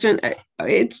question.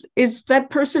 Is that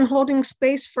person holding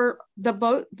space for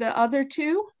the other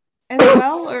two as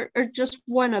well, or just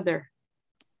one other?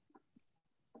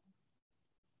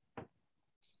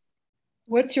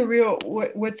 What's your real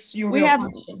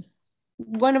question?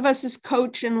 One of us is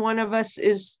coach and one of us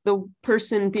is the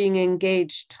person being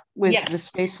engaged with the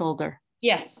space holder.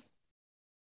 Yes.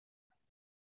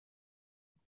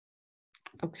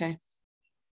 Okay.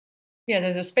 Yeah,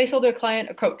 there's a space holder, client,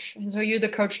 a coach. And so you're the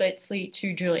coach, let's say,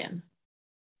 to Julian.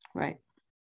 Right.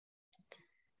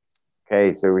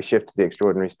 Okay, so we shift to the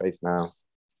extraordinary space now.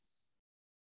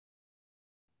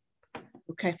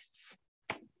 Okay.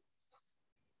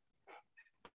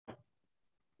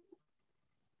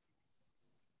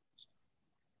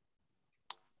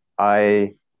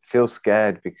 I feel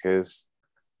scared because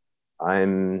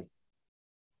I'm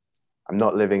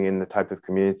not living in the type of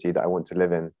community that I want to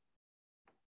live in.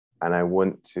 And I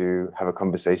want to have a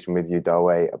conversation with you,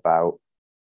 Dawe, about.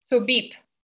 So beep.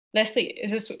 Leslie,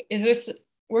 is this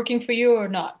working for you or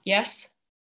not? Yes?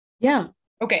 Yeah.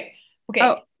 Okay.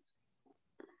 Oh.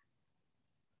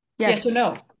 Yes or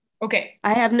no? Okay.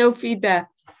 I have no feedback.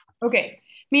 Okay.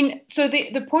 I mean, so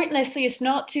the point, Leslie, is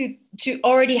not to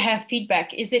already have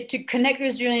feedback. Is it to connect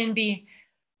with Julian and be,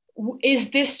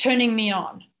 is this turning me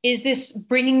on? Is this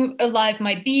bringing alive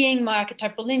my being, my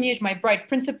archetypal lineage, my bright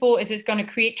principle? Is it going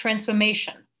to create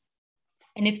transformation?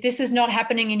 And if this is not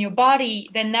happening in your body,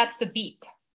 then that's the beep.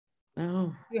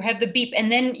 Oh. You have the beep,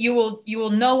 and then you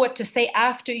will know what to say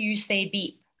after you say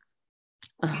beep.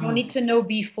 You don't need to know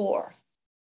before.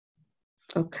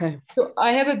 Okay. So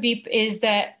I have a beep is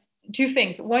that two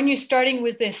things. One, you're starting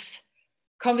with this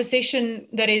conversation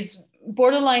that is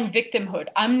borderline victimhood.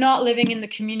 I'm not living in the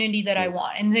community that I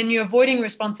want. And then you're avoiding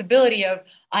responsibility of,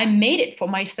 I made it for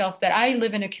myself that I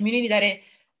live in a community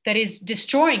that is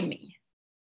destroying me.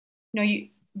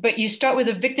 But you start with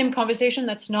a victim conversation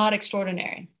that's not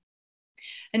extraordinary.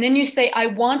 And then you say, I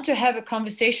want to have a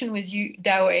conversation with you,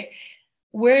 Dawe.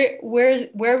 Where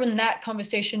when that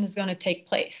conversation is going to take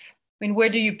place? I mean, where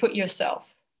do you put yourself?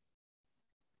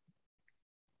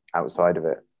 Outside of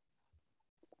it.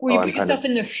 Where you put yourself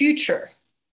in the future.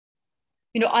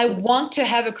 I want to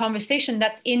have a conversation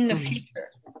that's in the future.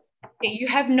 Okay, you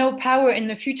have no power in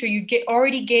the future. You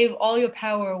already gave all your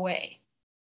power away.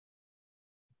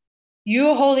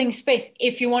 You're holding space.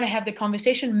 If you want to have the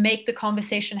conversation, make the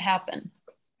conversation happen.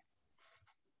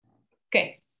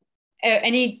 Okay.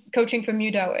 Any coaching from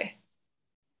you, Dawe?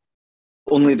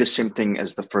 Only the same thing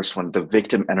as the first one. The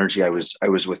victim energy I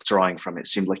was withdrawing from. It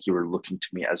seemed like you were looking to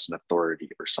me as an authority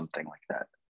or something like that.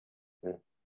 Yeah.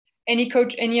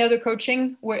 Any other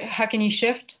coaching? How can you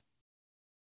shift?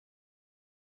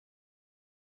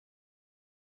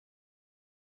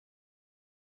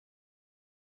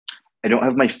 I don't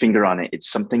have my finger on it. It's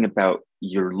something about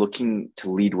you're looking to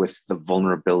lead with the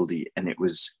vulnerability, and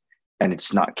it's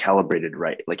not calibrated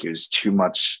right. Like it was too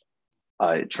much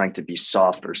trying to be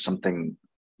soft or something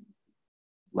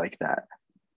like that.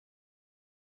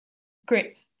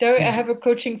 Great. There, I have a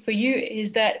coaching for you.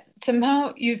 Is that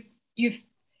somehow you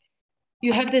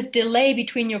have this delay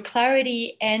between your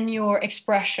clarity and your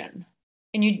expression,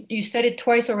 and you said it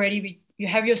twice already. You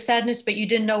have your sadness, but you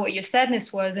didn't know what your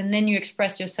sadness was, and then you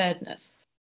express your sadness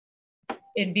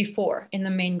before in the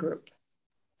main group.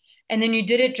 And then you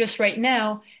did it just right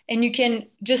now, and you can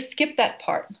just skip that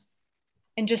part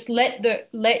and just let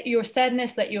your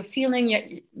sadness, let your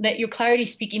feeling, let your clarity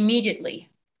speak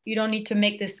immediately. You don't need to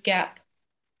make this gap.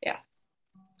 Yeah.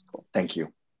 Cool. Thank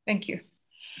you. Thank you.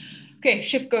 Okay,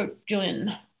 shift go,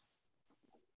 Julian.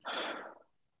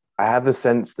 I have the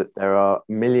sense that there are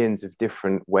millions of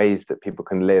different ways that people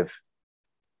can live,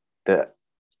 that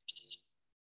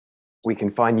we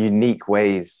can find unique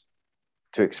ways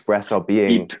to express our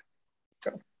being.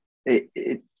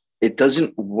 It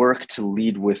doesn't work to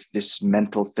lead with this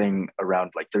mental thing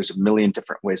around like there's a million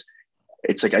different ways.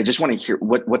 It's like I just want to hear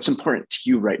what's important to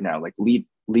you right now. Like lead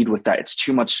with that. It's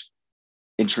too much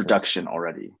introduction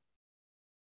already.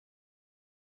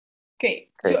 Okay.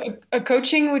 So a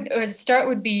coaching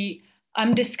would be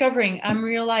I'm discovering, I'm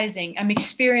realizing, I'm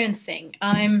experiencing,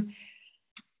 I'm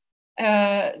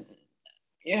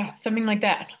something like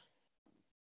that.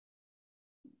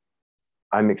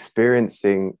 I'm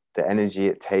experiencing the energy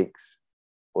it takes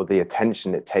or the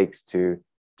attention it takes to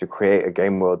create a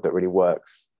game world that really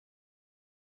works.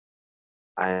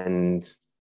 And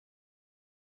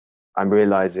I'm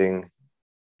realizing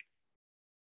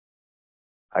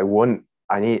I want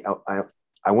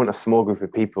a small group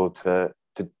of people to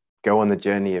go on the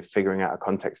journey of figuring out a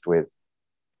context with.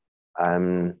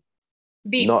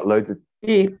 B. Not loads of.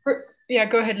 B. Yeah,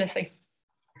 go ahead, Leslie.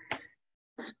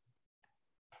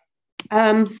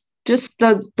 Just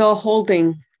the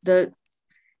holding,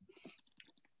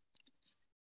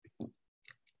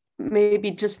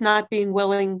 maybe just not being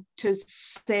willing to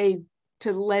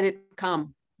let it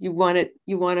come. You want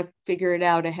to figure it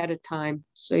out ahead of time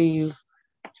so you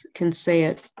can say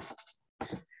it.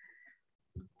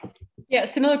 Yeah,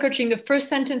 similar coaching. The first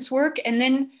sentence work, and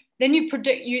then you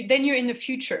predict. Then you're in the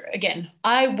future again.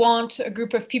 I want a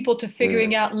group of people to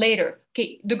figuring out later.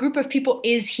 Okay, the group of people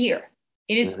is here.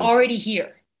 It is already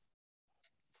here,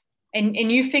 and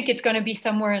you think it's going to be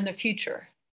somewhere in the future.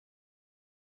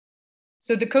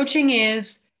 So the coaching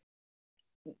is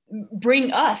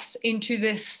bring us into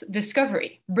this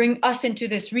discovery, bring us into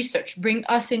this research, bring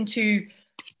us into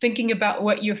thinking about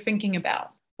what you're thinking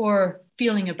about or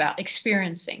feeling about,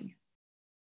 experiencing.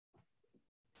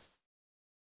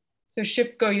 So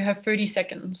Shift, go, you have 30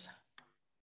 seconds.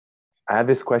 I have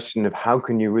this question of how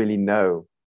can you really know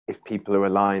if people are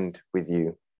aligned with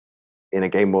you in a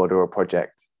game world or a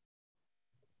project?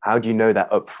 How do you know that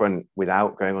upfront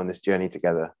without going on this journey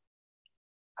together?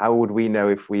 How would we know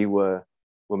if we were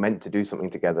meant to do something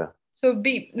together? So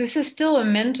B, this is still a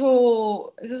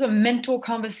mental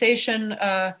conversation,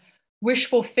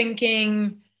 wishful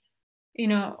thinking,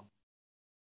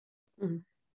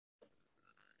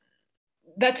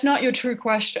 That's not your true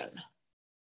question.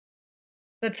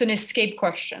 That's an escape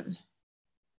question.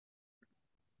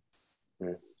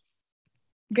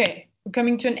 Okay, we're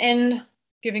coming to an end,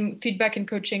 giving feedback and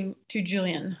coaching to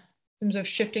Julian in terms of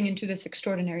shifting into this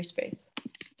extraordinary space.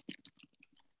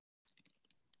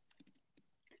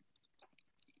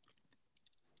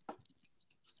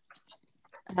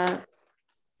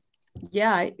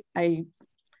 Yeah, I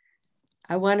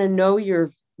want to know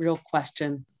your real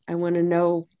question. I want to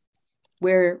know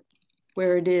where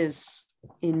it is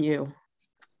in you.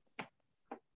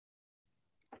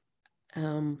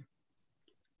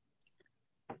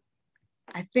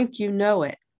 I think you know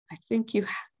it. I think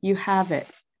you have it.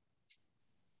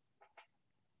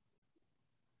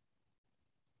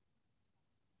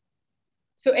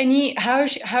 So how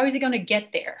is he going to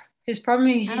get there? His problem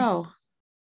is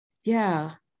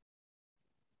yeah.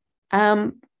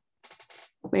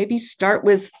 Maybe start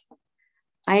with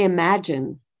I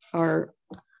imagine, or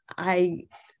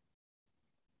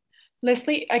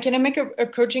Leslie, can I make a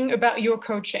coaching about your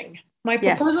coaching? My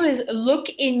proposal is look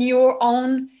in your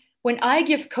own. When I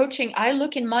give coaching, I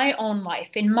look in my own life,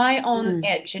 in my own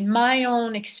edge, in my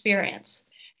own experience.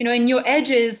 In your edge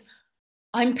is,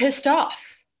 I'm pissed off.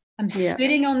 I'm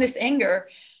sitting on this anger.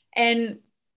 And,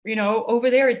 over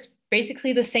there, it's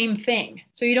basically the same thing.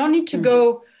 So you don't need to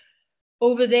go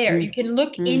over there. You can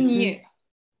look in you.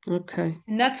 Okay.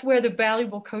 And that's where the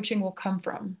valuable coaching will come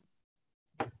from.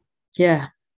 Yeah.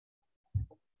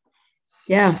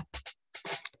 Yeah.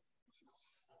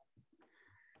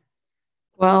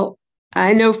 Well,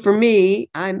 I know for me,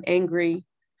 I'm angry,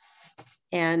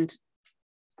 and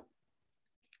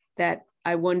that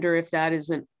I wonder if that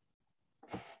isn't,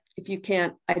 if you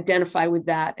can't identify with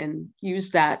that and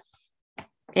use that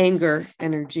anger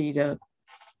energy to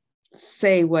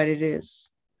say what it is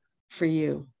for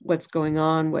you, what's going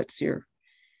on, what's your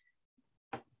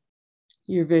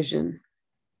vision,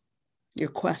 your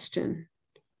question,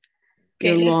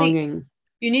 your longing.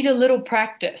 You need a little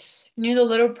practice. You need a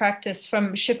little practice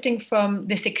from shifting from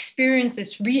this experience,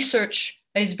 this research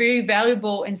that is very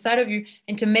valuable inside of you,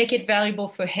 and to make it valuable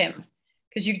for him,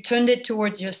 because you turned it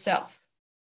towards yourself.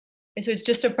 And so it's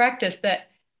just a practice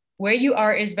that where you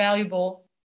are is valuable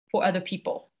for other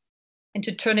people, and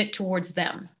to turn it towards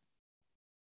them.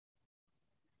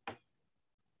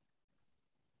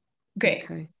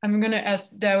 Okay. I'm going to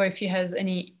ask Dao if he has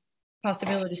any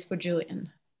possibilities for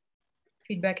Julian.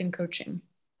 Feedback and coaching.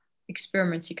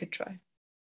 Experiments you could try.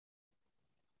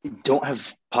 Don't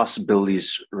have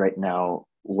possibilities right now.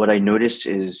 What I noticed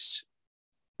is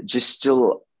just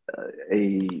still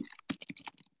a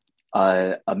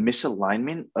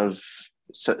misalignment of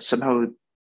somehow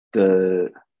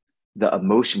the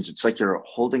emotions. It's like you're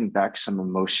holding back some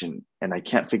emotion, and I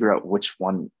can't figure out which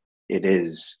one it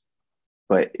is,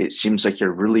 but it seems like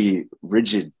you're really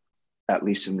rigid, at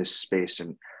least in this space.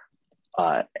 And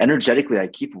energetically, I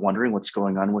keep wondering what's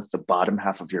going on with the bottom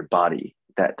half of your body.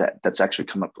 That's actually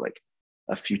come up like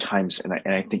a few times, and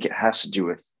I think it has to do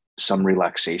with some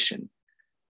relaxation.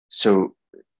 So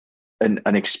an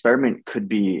experiment could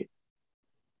be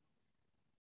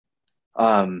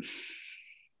to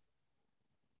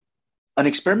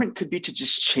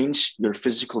just change your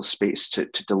physical space to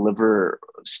deliver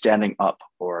standing up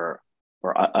or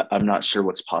or I'm not sure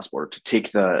what's possible, or to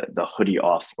take the hoodie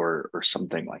off, or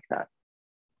something like that.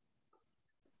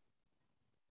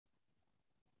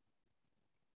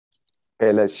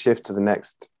 Okay, let's shift to the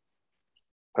next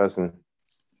person.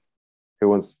 Who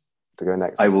wants to go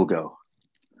next? I will go.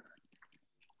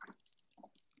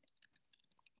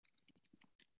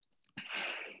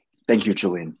 Thank you,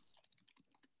 Julian.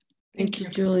 Thank you,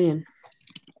 Julian.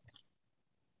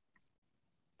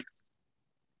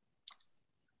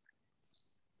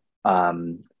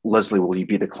 Leslie, will you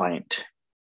be the client?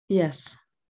 Yes.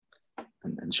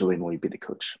 And Julian, will you be the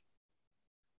coach?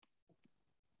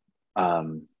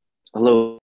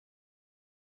 Hello.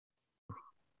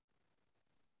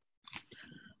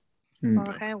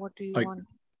 Okay, what do you want?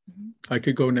 I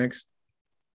could go next.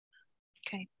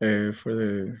 Okay.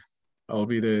 I'll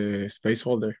be the space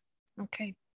holder.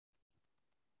 Okay.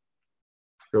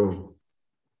 Go.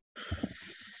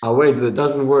 Oh, wait, that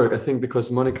doesn't work. I think because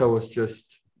Monica was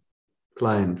just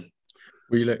client.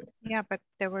 Yeah, but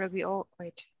there will be all.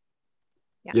 Wait.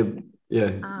 Yeah.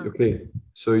 Yeah. Okay.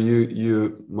 So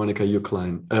you, Monica, you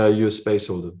client. You space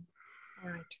holder. All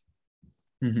right.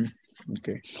 Mm-hmm.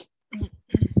 Okay.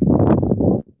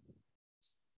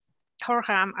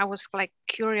 Jorge, I was like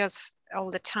curious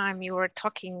all the time. You were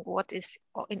talking what is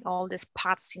in all these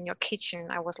pots in your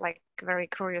kitchen. I was like very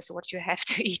curious what you have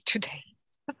to eat today.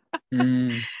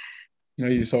 No,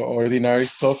 you saw ordinary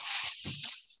stuff.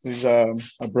 There's a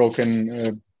broken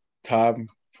tap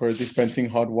for dispensing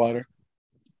hot water.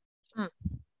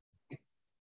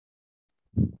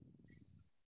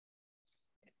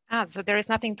 So there is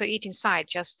nothing to eat inside,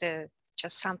 just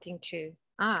something to.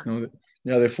 No,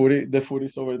 yeah, the food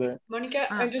is over there.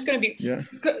 Monica, I'm just going to be. Yeah.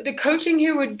 The coaching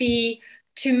here would be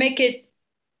to make it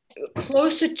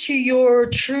closer to your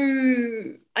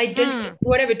true identity,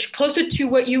 whatever, closer to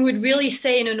what you would really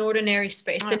say in an ordinary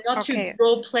space, and not to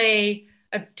role play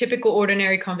a typical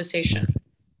ordinary conversation,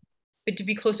 but to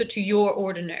be closer to your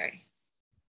ordinary.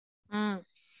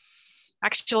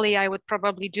 Actually, I would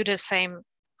probably do the same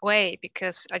way,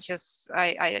 because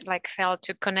I like felt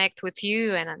to connect with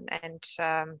you, and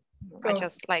I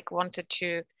just like wanted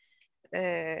to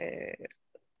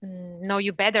know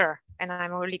you better, and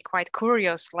I'm really quite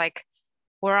curious, like,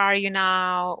 where are you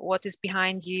now, what is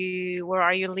behind you, where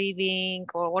are you living,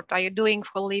 or what are you doing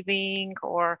for a living,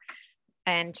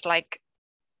 and like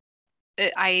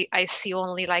I see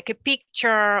only like a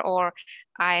picture, or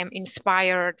I am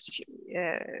inspired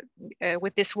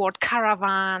with this word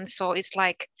caravan. So it's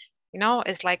like,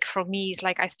 it's like, for me, it's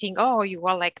like, I think, oh, you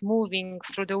are like moving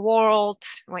through the world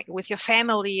with your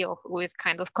family, or with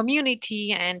kind of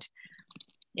community. And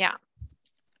yeah.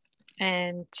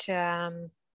 And so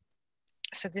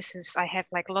I have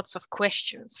like lots of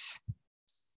questions.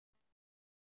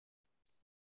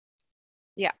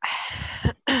 Yeah.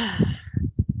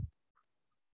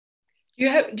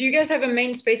 Do you guys have a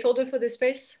main space holder for this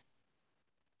space?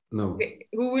 No. Okay.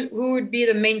 Who would be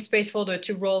the main space holder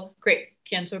to roll? Great,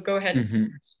 Kian. So go ahead,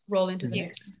 roll into the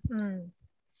next.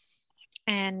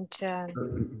 And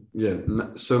yeah.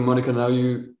 So Monica, now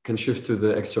you can shift to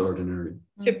the extraordinary.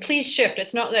 So please shift.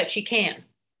 It's not that she can.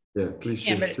 Yeah, please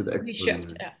shift to the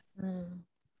extraordinary.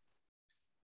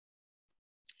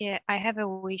 Yeah, I have a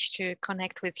wish to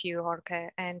connect with you, Jorge,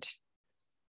 and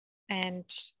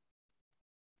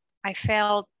I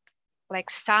felt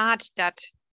like sad that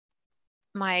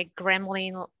my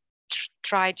gremlin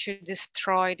tried to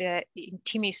destroy the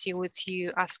intimacy with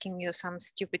you, asking you some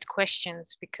stupid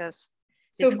questions, because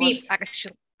this was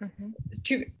actually...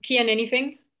 Kian,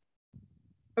 anything?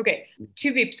 Okay,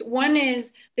 2 beeps. One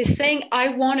is this saying, I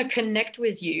want to connect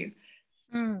with you.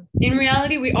 In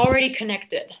reality, we already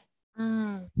connected.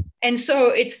 And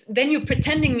so then you're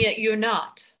pretending that you're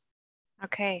not.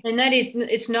 Okay. And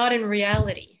it's not in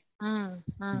reality.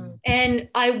 And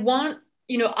I want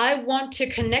to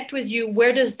connect with you.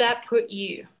 Where does that put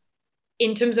you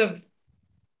in terms of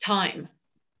time?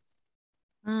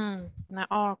 No,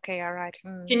 okay, all right.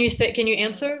 Can you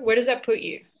answer? Where does that put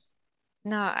you?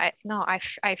 No,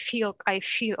 I feel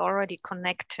already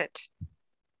connected.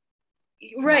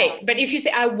 Right, but if you say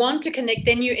I want to connect,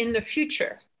 then you're in the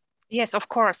future. Yes, of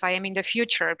course, I am in the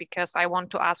future, because I want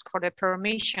to ask for the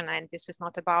permission, and this is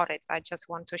not about it. I just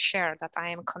want to share that I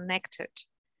am connected.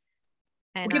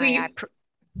 And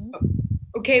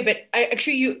okay, but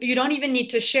actually you don't even need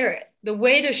to share it. The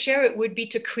way to share it would be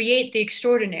to create the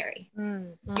extraordinary.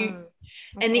 And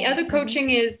the other coaching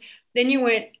is, then you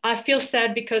went, I feel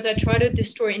sad because I try to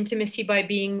destroy intimacy by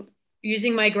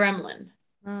using my gremlin.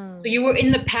 So you were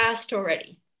in the past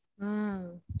already.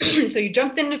 So you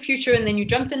jumped in the future, and then you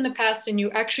jumped in the past, and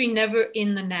you actually never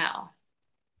in the now.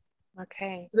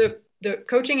 Okay. the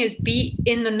coaching is be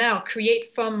in the now,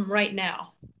 create from right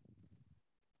now.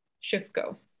 Shift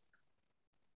go.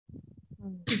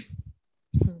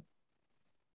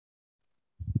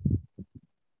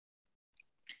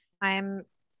 I am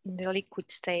in the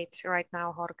liquid state right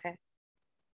now, Jorge.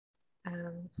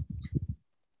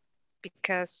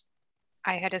 Because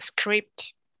I had a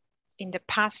script in the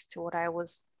past, what I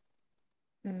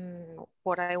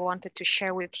wanted to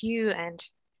share with you, and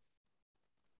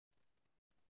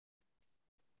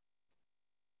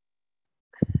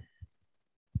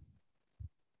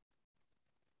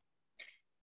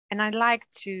I like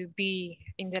to be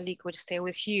in the liquid state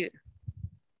with you,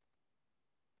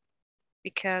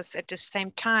 because at the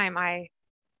same time I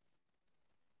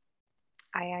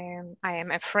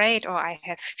am afraid, or I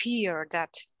have fear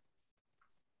that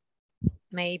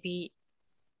maybe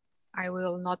I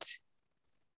will not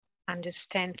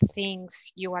understand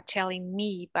things you are telling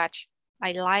me, but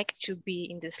I like to be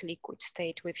in this liquid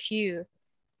state with you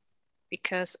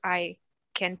because I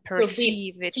can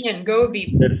perceive it. Ian, go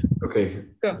Beep. Yes. Okay.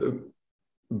 Go.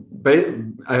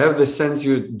 I have the sense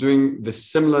you're doing the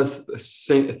similar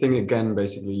thing again.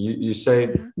 Basically, you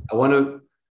say, I want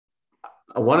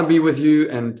to be with you,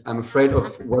 and I'm afraid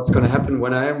of what's going to happen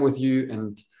when I am with you,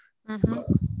 and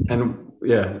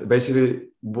yeah, basically,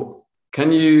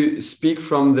 can you speak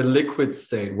from the liquid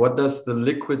state? What is the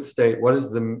liquid state?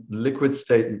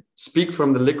 Speak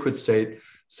from the liquid state.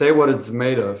 Say what it's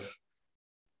made of.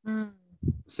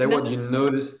 Say what you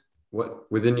notice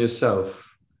within yourself.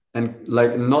 And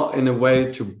like, not in a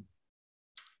way to,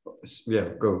 yeah,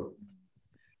 go.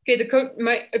 Okay,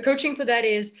 my coaching for that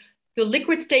is the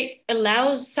liquid state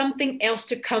allows something else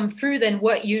to come through than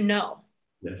what you know.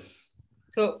 Yes.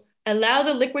 So allow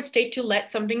the liquid state to let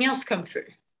something else come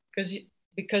through,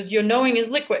 because your knowing is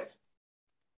liquid.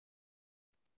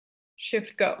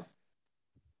 Shift go.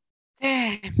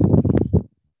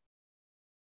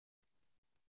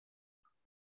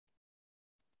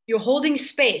 You're holding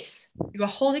space. You are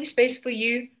holding space for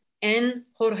you and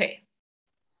Jorge.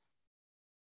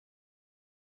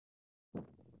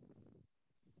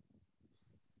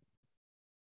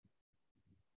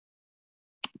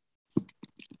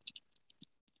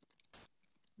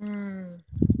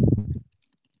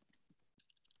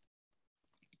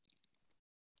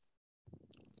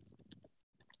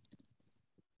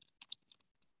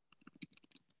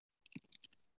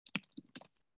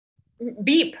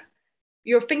 Beep.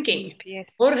 You're thinking. Yes.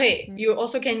 Jorge, you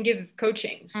also can give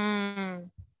coachings.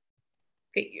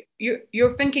 Okay,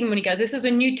 you're thinking, Monica. This is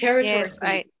a new territory. Yes,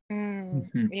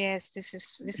 yes, this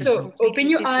is. So open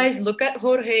your eyes, look at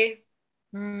Jorge,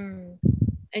 and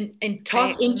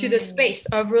talk into the space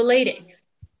of relating.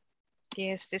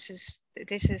 Yes, this is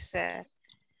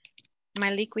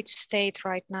my liquid state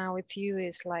right now with you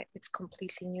is like, it's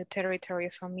completely new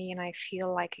territory for me, and I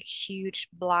feel like a huge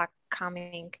block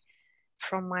coming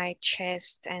from my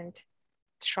chest and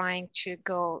trying to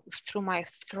go through my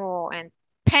throat, and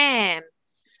bam,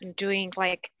 doing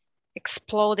like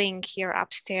exploding here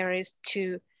upstairs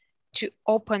to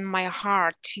open my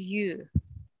heart to you.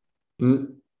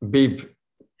 Beep,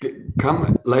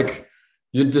 come, like,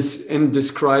 you're in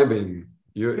describing,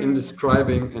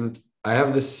 and I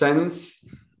have the sense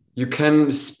you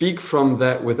can speak from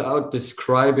that without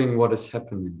describing what is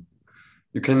happening.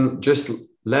 You can just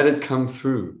let it come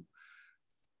through.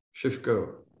 Shift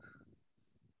go.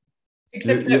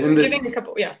 Except that we're giving a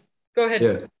couple, yeah. Go ahead.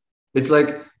 Yeah. It's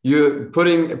like you're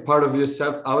putting a part of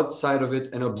yourself outside of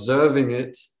it and observing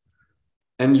it,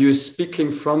 and you're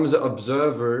speaking from the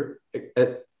observer,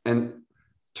 and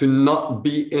to not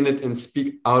be in it and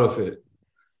speak out of it.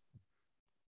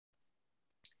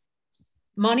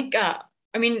 Monica,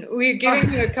 I mean, we're giving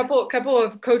you a couple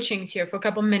of coachings here for a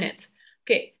couple minutes.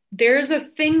 Okay, there's a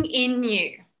thing in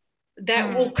you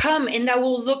that will come and that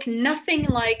will look nothing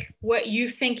like what you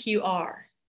think you are.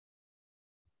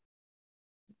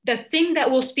 The thing that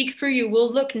will speak through you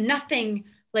will look nothing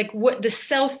like what the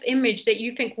self-image that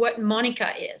you think what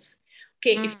Monica is.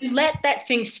 Okay, if you let that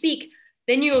thing speak,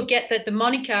 then you'll get that the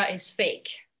Monica is fake.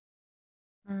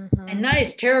 And that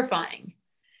is terrifying.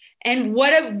 And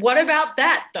what about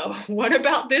that though? What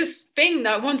about this thing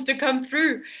that wants to come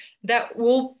through that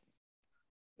will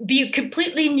be a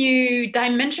completely new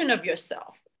dimension of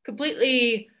yourself,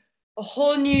 completely a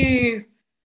whole new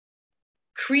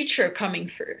creature coming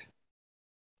through?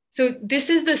 So this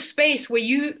is the space where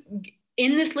you,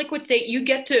 in this liquid state, you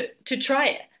get to try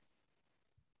it.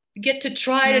 You get to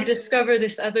try to discover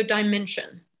this other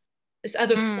dimension, this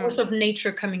other force of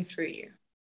nature coming through you.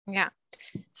 Yeah.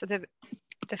 So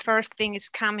the first thing is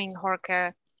coming,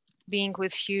 Jorge, being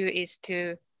with you, is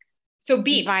to So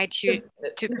be invite you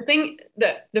to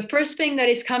the first thing that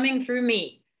is coming through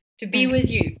me to be with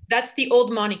you. That's the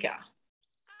old Monica.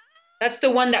 That's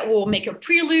the one that will make a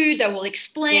prelude, that will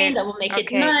explain, that will make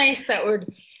it nice, that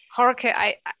would.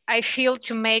 Jorge, I feel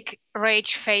to make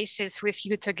rage faces with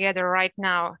you together right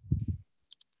now.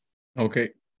 Okay.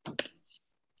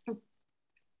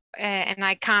 And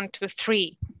I count to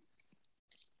 3.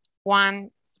 1,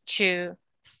 2,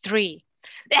 3.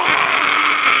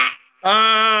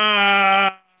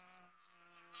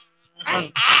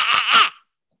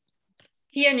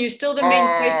 Ian, you're still the main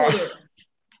placeholder.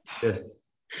 Yes.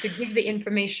 To give the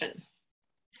information.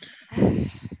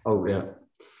 Oh, yeah.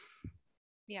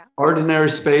 Yeah. Ordinary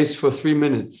space for 3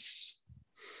 minutes.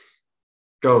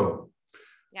 Go.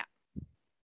 Yeah.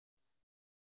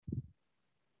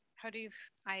 How do you,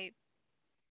 I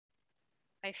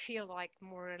feel like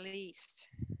more released.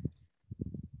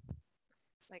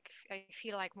 Like I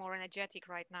feel like more energetic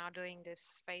right now doing these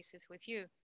spaces with you.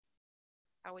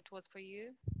 How it was for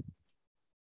you?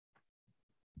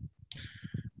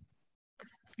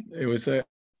 It was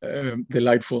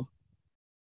delightful.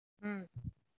 Mm.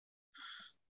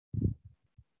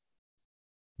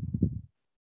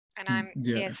 And I'm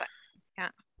yes,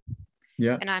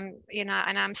 yeah. And I'm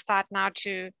and I'm start now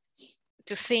to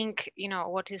think,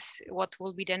 what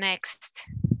will be the next,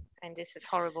 and this is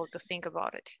horrible to think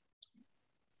about it.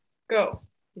 Go.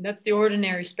 That's the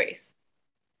ordinary space.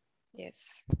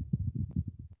 Yes.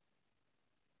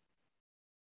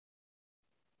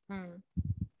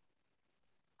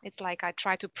 It's like I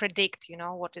try to predict,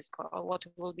 what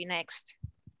will be next,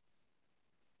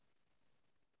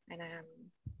 and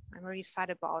I'm really sad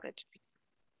about it,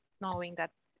 knowing that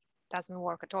it doesn't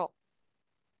work at all.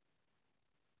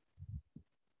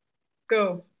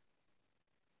 Go.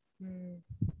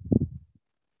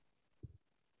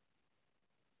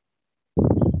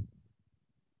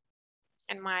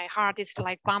 And my heart is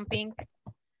like pumping.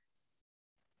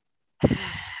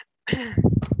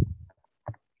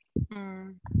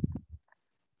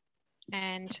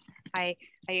 And I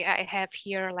have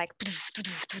here like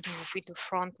with the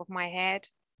front of my head,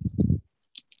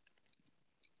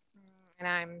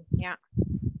 and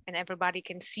and everybody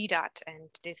can see that, and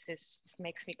this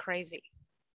makes me crazy.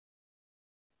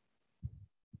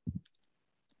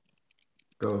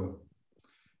 Go.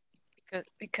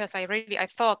 Because I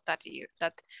thought that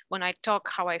when I talk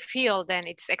how I feel, then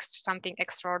it's something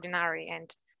extraordinary,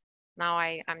 and now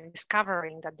I'm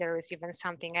discovering that there is even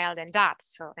something else than that.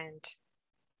 So, and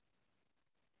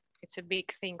it's a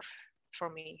big thing for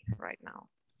me right now.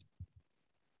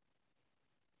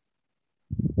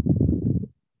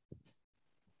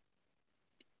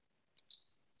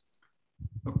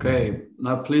 Okay,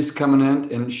 now please come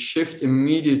in and shift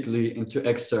immediately into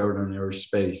extraordinary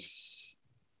space.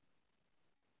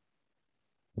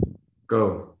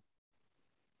 Go.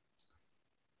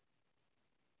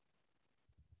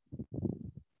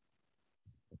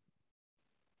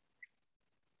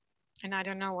 And I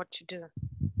don't know what to do.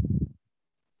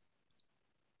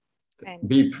 And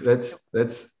beep, that's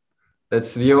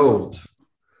the old.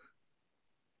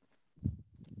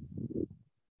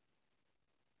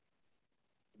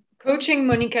 Coaching,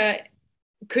 Monica,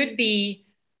 could be,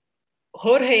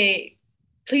 Jorge,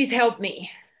 please help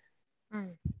me.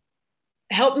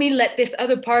 Help me let this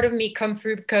other part of me come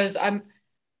through, because I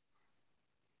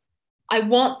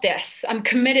want this. I'm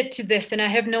committed to this, and I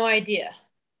have no idea.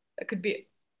 That could be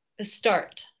a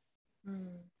start.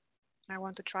 I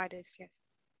want to try this, yes.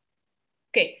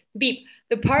 Okay, beep.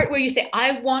 The part where you say,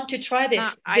 I want to try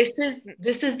this.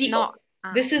 This is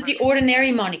the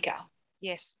ordinary Monica.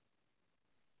 Yes.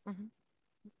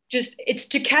 Just, it's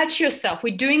to catch yourself.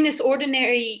 We're doing this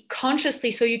ordinary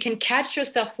consciously, so you can catch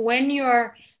yourself when you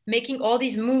are making all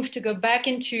these moves to go back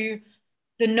into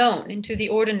the known, into the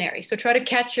ordinary. So try to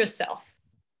catch yourself,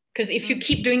 because if you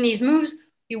keep doing these moves,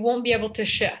 you won't be able to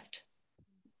shift.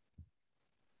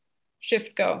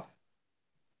 Shift, go.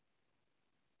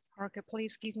 Okay,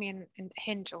 please give me a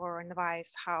hint or an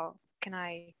advice. How can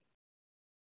I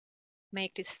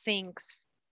make these things,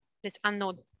 this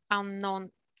unknown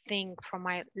thing from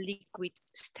my liquid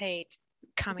state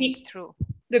coming through?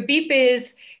 The beep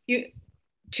is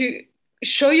to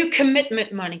show your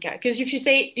commitment, Monica, because if you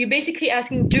say, you're basically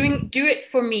asking, do it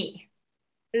for me.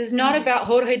 This is not about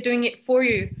Jorge doing it for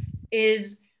you.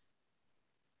 It's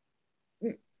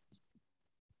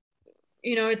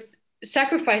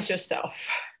sacrifice yourself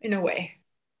in a way.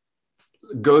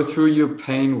 Go through your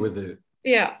pain with it.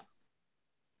 Yeah.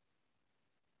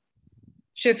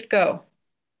 Shift, go.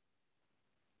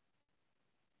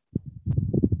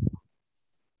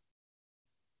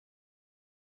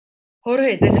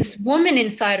 Jorge, there's this woman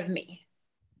inside of me.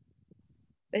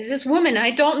 There's this woman,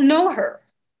 I don't know her.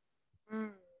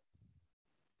 Mm.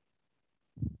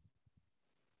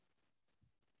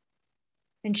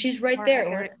 And she's right Jorge,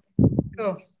 there.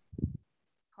 Go. yes.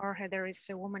 Jorge, there is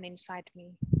a woman inside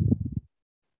me.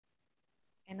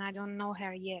 And I don't know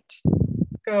her yet.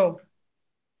 Go.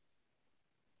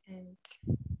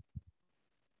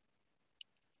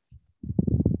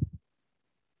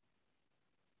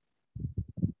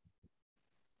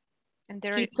 And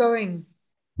there Keep going.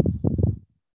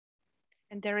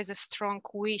 And there is a strong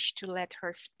wish to let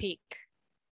her speak.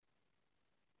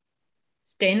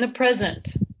 Stay in the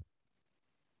present.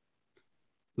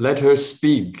 Let her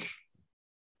speak.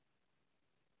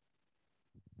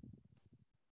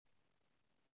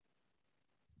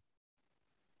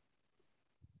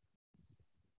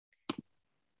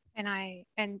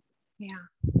 And yeah.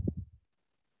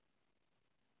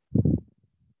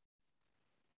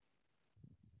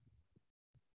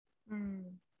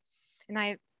 And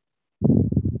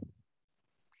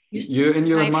you're in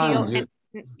your mind.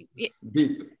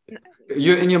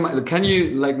 You're in your mind. Can you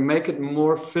like make it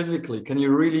more physically? Can you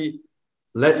really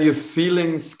let your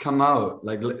feelings come out?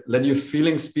 Like let your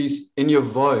feelings be in your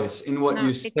voice, in what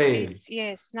you say.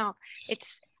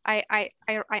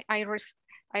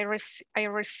 I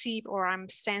receive, or I'm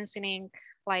sensing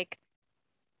like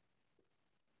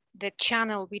the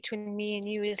channel between me and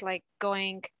you is like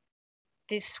going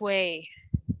this way.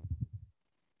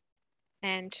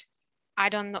 And I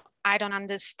don't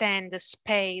understand the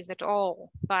space at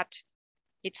all, but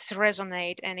it's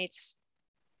resonate and it's.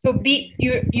 So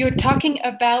you're talking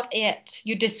about it.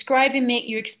 You're describing it,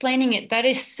 you're explaining it. That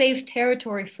is safe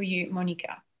territory for you,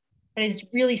 Monica. That is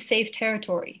really safe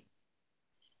territory.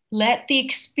 Let the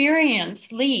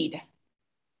experience lead.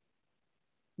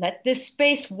 Let this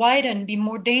space widen, be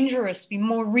more dangerous, be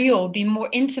more real, be more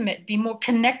intimate, be more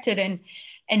connected,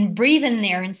 and breathe in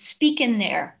there and speak in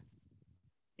there.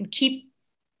 And keep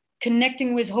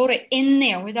connecting with Jorge in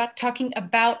there without talking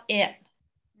about it.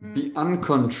 Be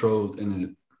uncontrolled in it.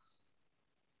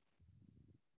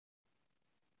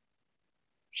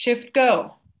 Shift,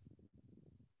 go.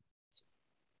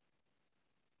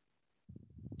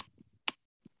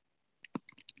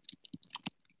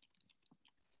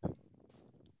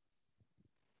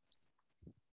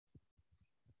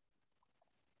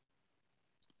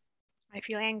 I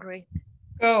feel angry.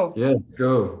 Go. Yeah,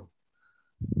 go.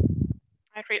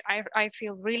 I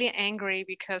feel really angry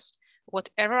because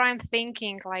whatever I'm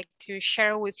thinking, like to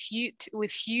share with you,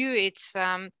 it's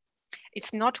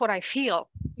not what I feel.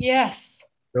 Yes.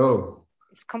 Go.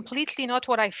 It's completely not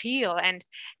what I feel, and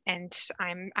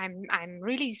I'm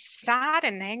really sad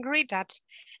and angry that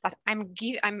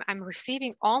I'm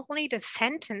receiving only the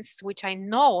sentence which I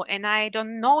know, and I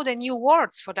don't know the new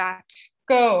words for that.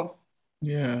 Go.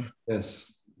 Yeah.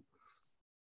 Yes.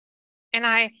 And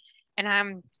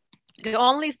I'm the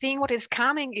only thing what is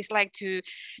coming is like to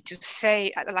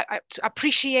say like to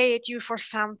appreciate you for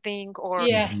something, or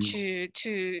yes.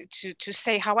 to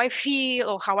say how I feel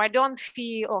or how I don't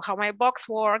feel or how my box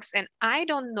works, and I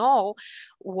don't know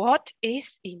what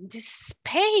is in this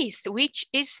space, which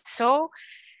is so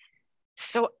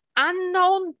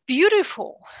unknown,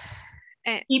 beautiful.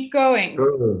 And keep going.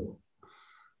 Go.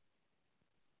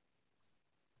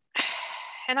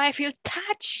 And I feel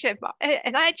touched,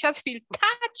 and I just feel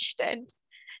touched, and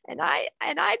I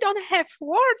don't have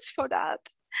words for that.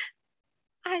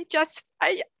 I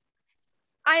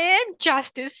am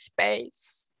just this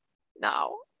space now.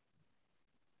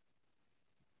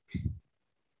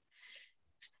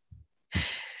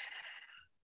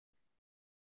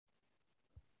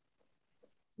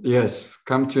 Yes,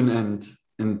 come to an end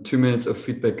in 2 minutes of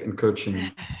feedback and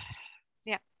coaching.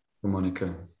 Yeah. For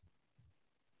Monica.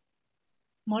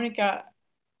 Monica,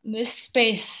 this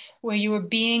space where you are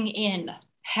being in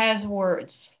has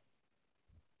words.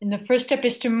 And the first step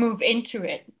is to move into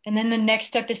it. And then the next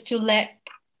step is to let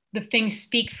the things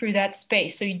speak through that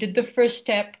space. So you did the first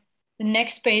step. The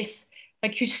next space,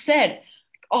 like you said,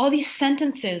 all these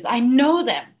sentences, I know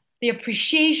them. The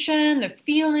appreciation, the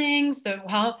feelings, the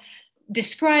how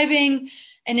describing.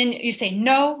 And then you say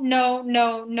no, no,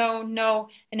 no, no, no.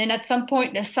 And then at some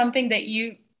point, there's something that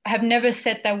you have never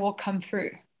said that will come through.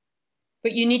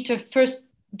 But you need to first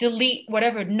delete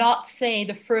whatever, not say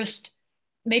the first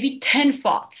maybe 10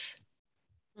 thoughts.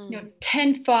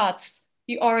 10 thoughts,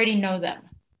 you already know them.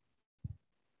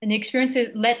 And the experience is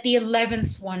let the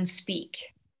 11th one speak.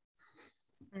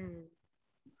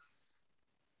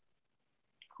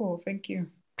 Cool, thank you.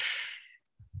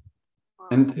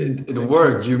 And it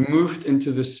worked. You moved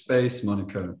into the space,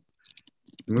 Monica.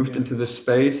 You moved into the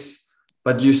space,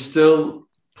 but you still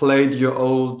played your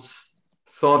old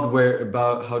thought were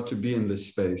about how to be in this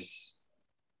space.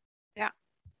 Yeah.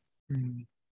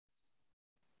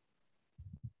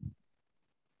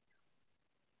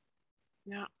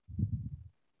 Yeah.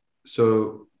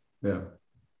 So, yeah.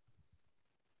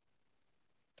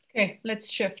 Okay,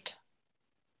 let's shift.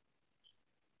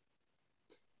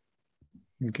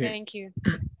 Okay. Thank you.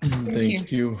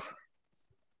 Thank you.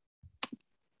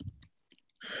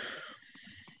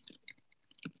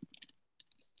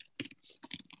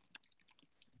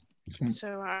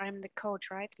 So I'm the coach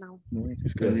right now.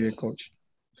 He's gonna be the coach.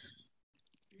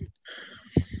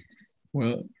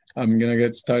 Well, I'm gonna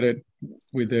get started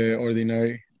with the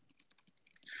ordinary.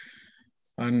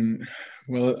 And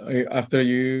well, after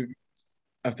you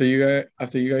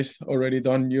guys already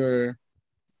done your.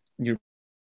 You're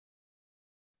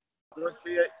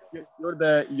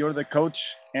the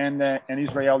coach, and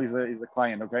Israel is the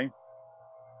client. Okay.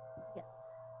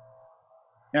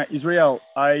 Yes. Yeah, Israel,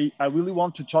 I really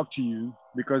want to talk to you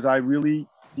because I really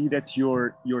see that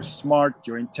you're smart,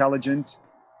 you're intelligent,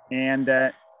 and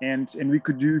we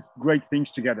could do great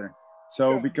things together.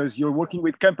 So because you're working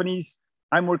with companies,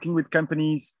 I'm working with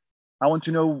companies. I want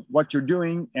to know what you're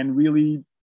doing and really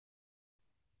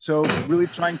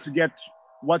trying to get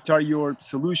what are your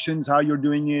solutions, how you're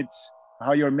doing it,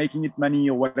 how you're making it money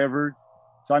or whatever.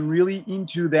 So I'm really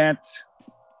into that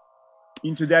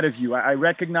of you. I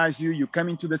recognize you. You come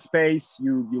into the space,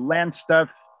 you land stuff,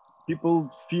 people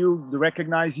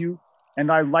recognize you,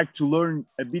 and I'd like to learn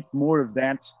a bit more of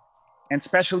that, and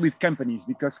especially with companies,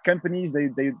 because companies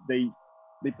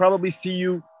they probably see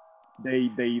you,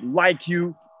 they like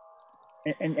you,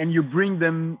 and you bring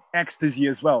them ecstasy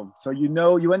as well. So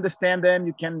you understand them,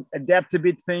 you can adapt a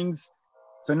bit things,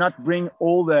 so not bring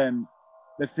all the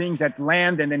things that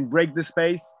land and then break the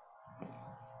space.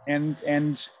 And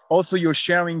also your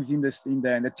sharings in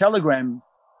the Telegram,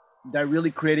 they're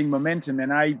really creating momentum,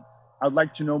 and I'd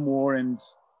like to know more. And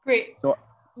great. So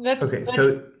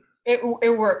so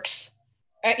it works.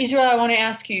 Israel, I want to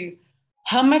ask you,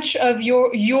 how much of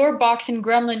your boxing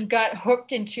gremlin got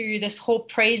hooked into this whole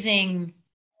praising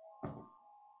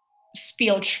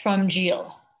speech from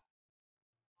Gilles?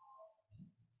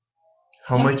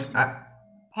 How much?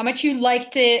 How much you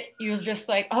liked it? You're just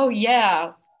like, oh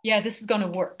yeah, this is gonna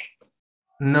work.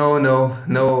 No,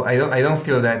 I don't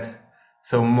feel that.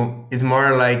 So it's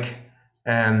more like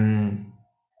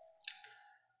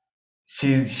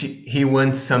he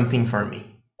wants something from me.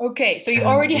 Okay, so you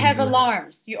already have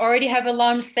alarms. You already have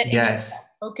alarms set. Yes.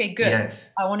 Okay, good.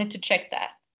 Yes. I wanted to check that.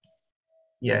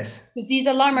 Yes. Because these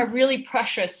alarms are really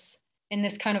precious in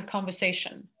this kind of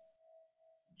conversation.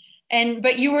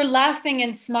 But you were laughing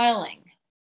and smiling.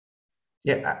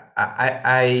 Yeah,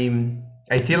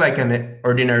 I see like an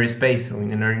ordinary space. So in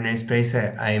an ordinary space,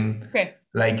 I'm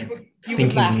like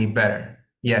thinking me better.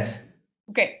 Yes.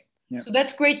 Okay. Yeah. So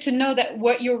that's great to know that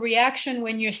what your reaction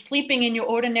when you're sleeping in your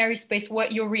ordinary space,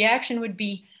 what your reaction would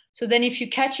be. So then if you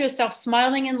catch yourself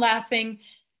smiling and laughing,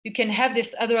 you can have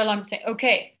this other alarm saying,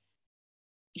 okay,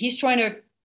 he's trying to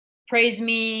praise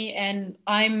me and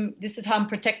this is how I'm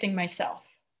protecting myself.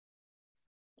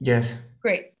 Yes.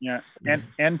 Great. Yeah.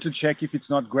 And to check if it's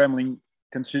not gremlin,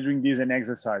 considering this an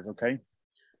exercise, okay?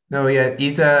 No, yeah,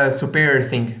 it's a superior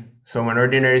thing. So an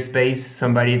ordinary space,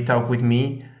 somebody talk with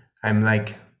me, I'm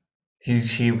like,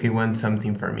 he wants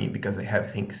something for me because I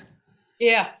have things.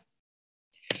 Yeah.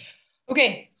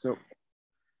 Okay. So,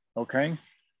 okay.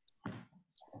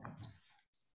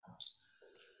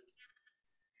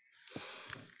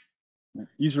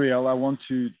 Israel, I want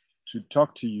to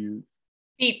talk to you.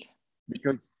 Beep.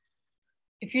 Because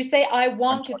if you say I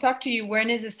want to talk to you,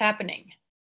 when is this happening?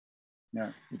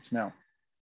 Yeah, it's now.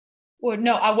 Well,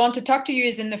 no, I want to talk to you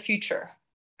is in the future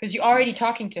because you're already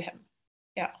talking to him.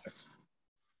 Yeah. Yes.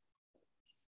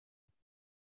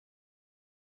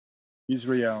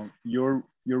 Israel, your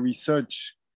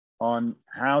research on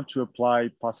how to apply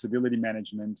possibility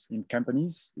management in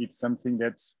companies, it's something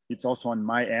it's also on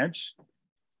my edge.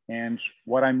 And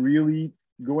what I'm really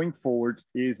going forward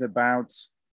is about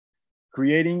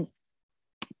creating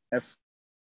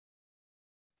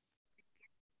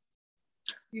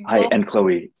Hi, and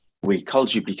Chloe, we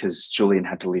called you because Julian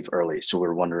had to leave early. So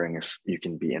we're wondering if you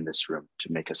can be in this room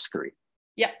to make us 3.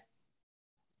 Yeah.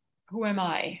 Who am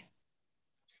I?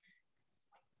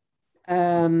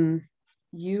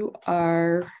 You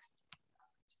are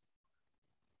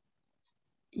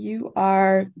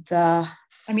the...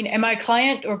 I mean, am I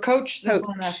client or coach? That's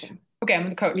what I'm asking. Okay, I'm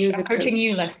the coach. I'm coaching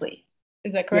you, Leslie.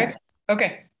 Is that correct? Yes.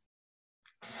 Okay.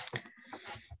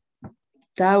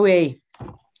 Dawi,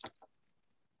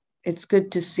 it's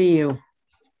good to see you.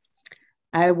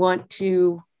 I want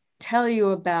to tell you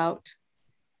about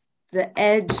the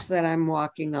edge that I'm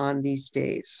walking on these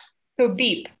days. So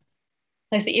beep.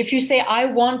 Let's see. If you say, I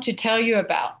want to tell you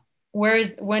about,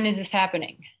 when is this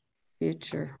happening?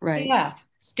 Future, right. Yeah.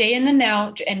 Stay in the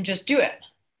now and just do it.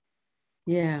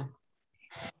 Yeah.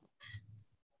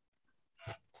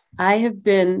 I have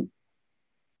been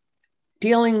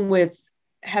dealing with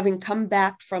having come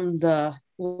back from the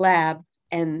lab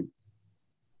and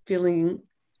feeling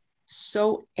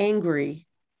so angry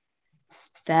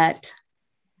that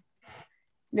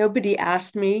nobody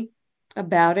asked me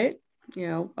about it. You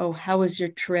know, oh, how was your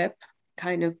trip?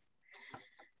 Kind of.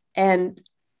 And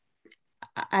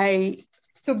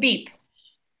So beep.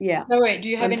 Yeah. No, wait, do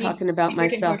you have I'm talking about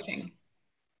myself. Coaching?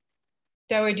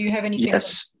 Dawoy, do you have anything?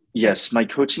 Yes. My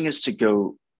coaching is to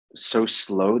go so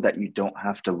slow that you don't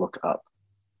have to look up.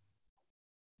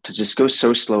 To just go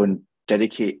so slow and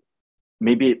dedicate,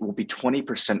 maybe it will be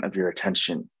 20% of your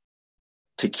attention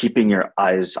to keeping your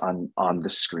eyes on the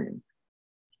screen.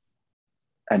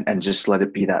 And just let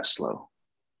it be that slow.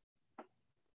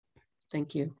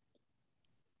 Thank you.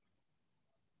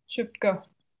 Should go.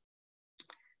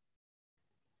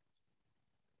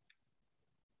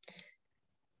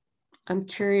 I'm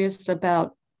curious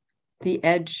about the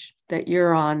edge that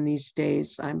you're on these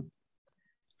days. I'm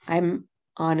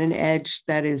on an edge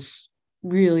that is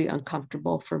really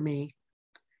uncomfortable for me.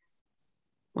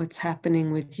 What's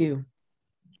happening with you?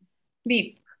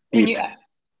 Beep. Beep.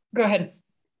 Go ahead.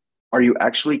 Are you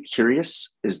actually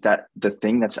curious? Is that the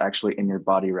thing that's actually in your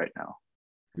body right now?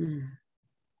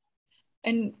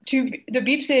 And the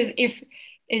beep says,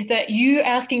 is that you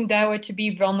asking Dawoy to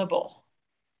be vulnerable.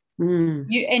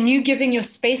 You giving your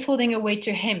space holding away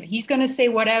to him. He's going to say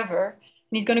whatever,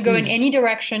 and he's going to go in any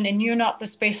direction, and you're not the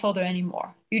space holder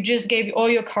anymore. You just gave all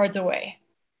your cards away.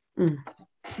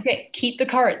 Okay, keep the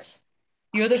cards.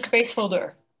 You're the space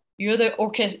holder. You're the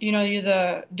orchestra. You're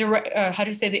the how do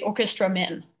you say, the orchestra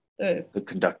man? The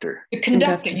conductor. The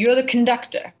conductor. You're the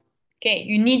conductor. Okay,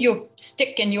 you need your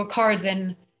stick and your cards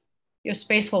and your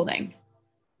space holding.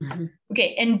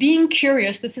 Okay, and being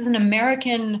curious. This is an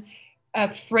American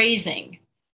phrasing.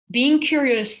 Being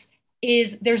curious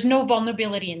is, there's no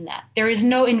vulnerability in that. There is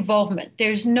no involvement.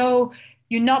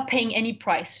 You're not paying any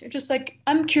price. You're just like,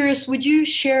 I'm curious. Would you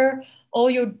share all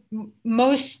your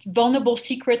most vulnerable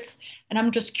secrets? And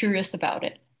I'm just curious about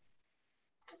it.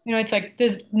 It's like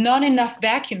there's not enough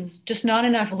vacuums, just not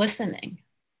enough listening.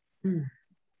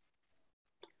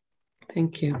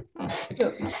 Thank you.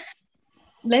 So,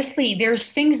 Leslie, there's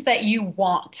things that you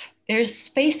want. There's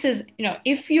spaces,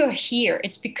 if you're here,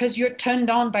 it's because you're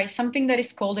turned on by something that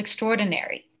is called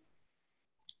extraordinary,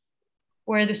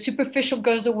 where the superficial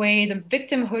goes away, the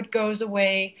victimhood goes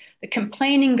away, the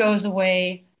complaining goes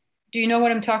away. Do you know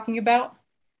what I'm talking about?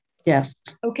 Yes.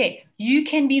 Okay, you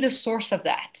can be the source of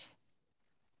that.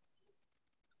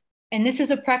 And this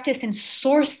is a practice in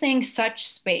sourcing such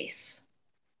space.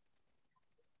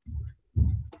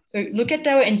 So look at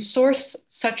that and source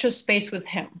such a space with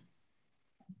him.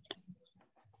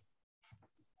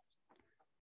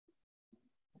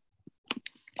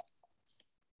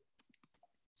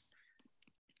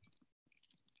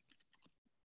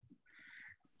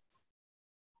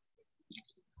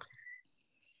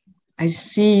 I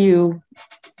see you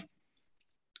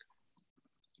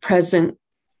present.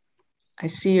 I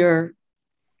see you're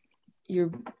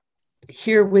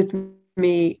here with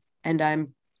me, and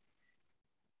I'm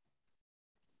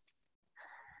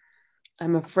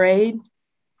afraid.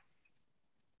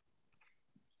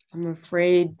 I'm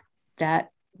afraid that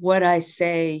what I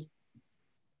say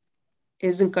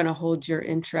isn't going to hold your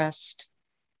interest.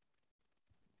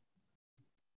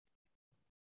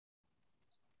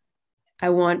 I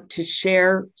want to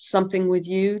share something with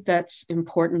you that's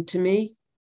important to me.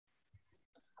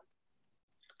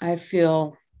 I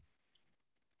feel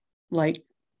like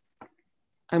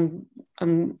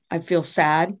I feel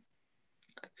sad.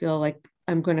 I feel like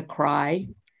I'm going to cry.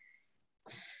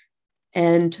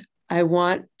 And I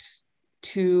want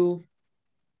to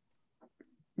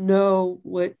know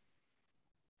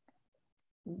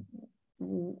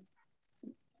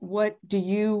what do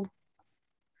you...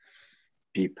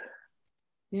 Beep.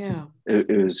 Yeah.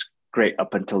 It was great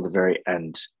up until the very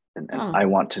end. And I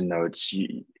want to know, it's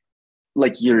you,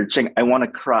 like you're saying, I want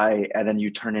to cry, and then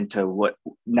you turn into what?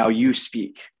 Now you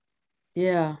speak.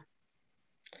 Yeah.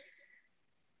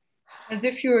 As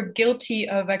if you were guilty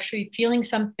of actually feeling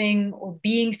something or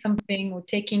being something or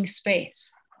taking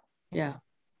space. Yeah.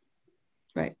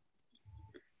 Right.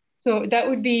 So that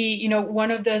would be,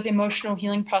 one of those emotional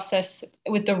healing process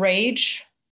with the rage,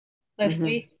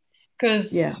 Leslie,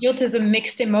 because guilt is a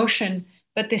mixed emotion.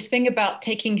 But this thing about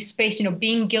taking space,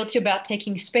 being guilty about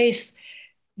taking space,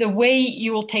 the way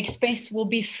you will take space will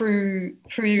be through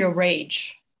your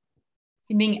rage.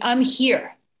 I mean, I'm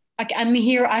here. Like, I'm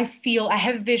here. I feel. I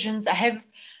have visions. I have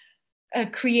a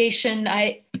creation.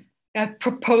 I have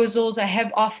proposals. I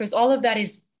have offers. All of that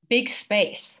is big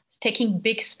space. It's taking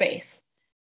big space.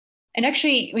 And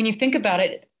actually, when you think about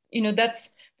it, you know, that's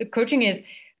the coaching is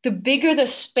the bigger the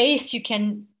space you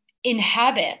can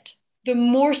inhabit, the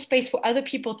more space for other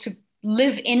people to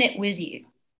live in it with you.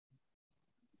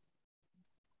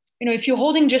 You know, if you're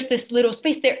holding just this little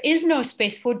space, there is no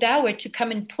space for Dawei to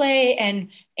come and play and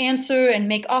answer and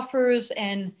make offers.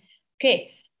 And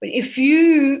okay, but if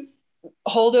you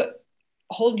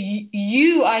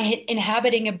you are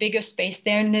inhabiting a bigger space,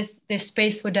 then there's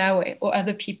space for Dawei or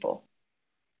other people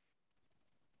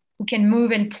who can move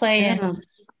and play. Yeah. And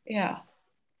yeah.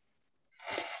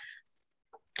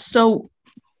 So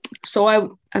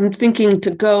I'm thinking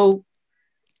to go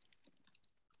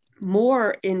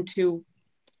more into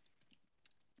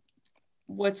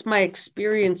what's my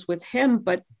experience with him,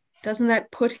 but doesn't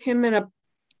that put him in a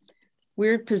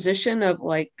weird position of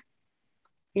like,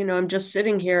 you know, I'm just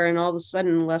sitting here and all of a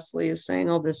sudden Leslie is saying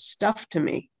all this stuff to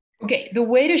me. Okay, the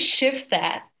way to shift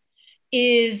that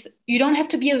is you don't have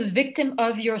to be a victim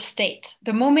of your state.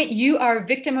 The moment you are a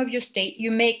victim of your state,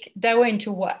 you make Dawei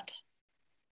into what?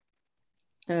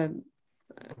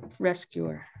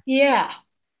 Rescuer. Yeah.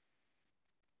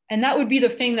 And that would be the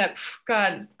thing that,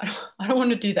 God, I don't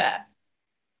want to do that.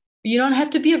 You don't have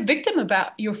to be a victim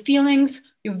about your feelings,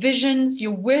 your visions,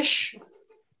 your wish,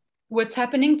 what's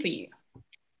happening for you.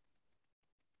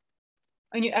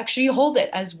 And you actually hold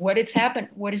it as what is happened,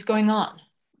 what is going on.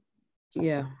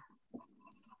 Yeah.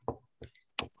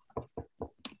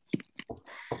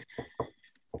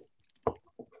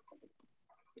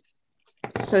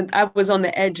 So I was on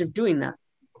the edge of doing that.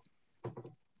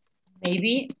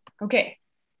 Maybe. Okay.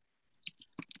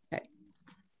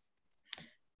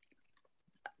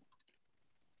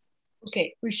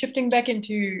 Okay, we're shifting back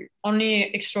into only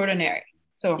extraordinary.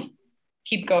 So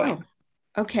keep going.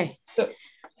 Oh, okay. So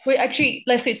wait, actually,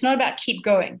 Leslie, it's not about keep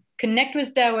going. Connect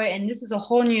with Dawei, and this is a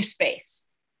whole new space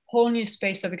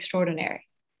of extraordinary,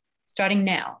 starting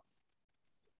now.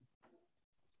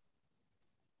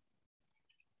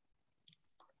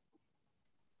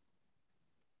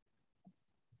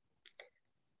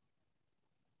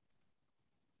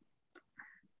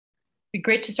 It'd be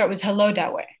great to start with hello,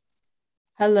 Dawei.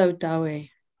 Hello, Dawei.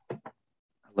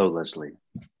 Hello, Leslie.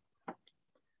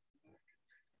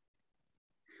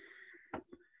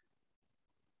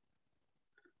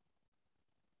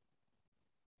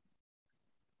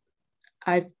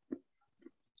 I'm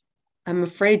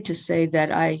afraid to say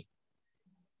that I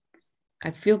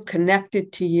feel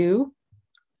connected to you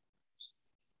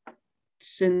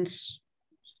since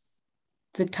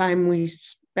the time we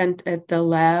spent at the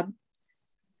lab.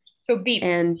 So Beep,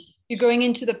 and you're going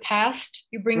into the past,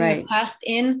 you're bringing the past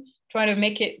in, trying to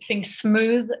make things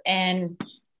smooth and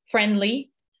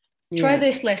friendly. Yeah. Try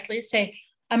this, Leslie. Say,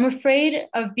 I'm afraid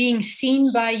of being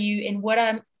seen by you in what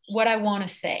I want to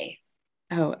say.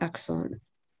 Oh, excellent.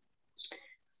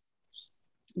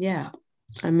 Yeah,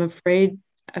 I'm afraid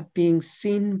of being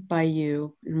seen by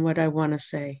you in what I want to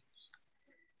say.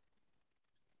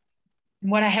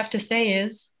 And what I have to say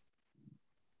is?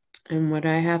 And what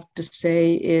I have to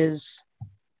say is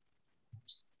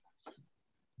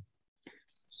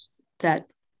that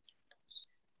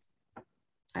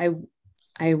I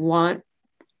want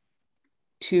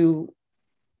to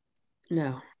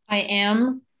know. I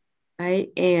am.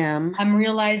 I'm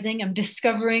realizing, I'm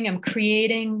discovering, I'm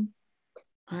creating.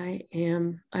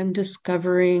 I'm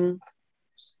discovering.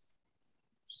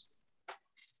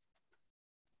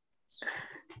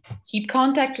 Keep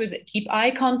contact with it. Keep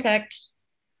eye contact.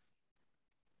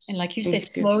 And like you say,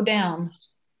 slow down.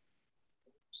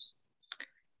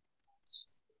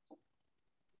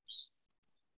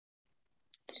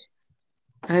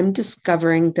 I'm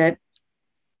discovering that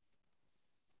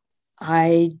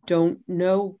I don't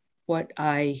know what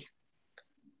I'm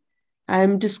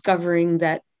discovering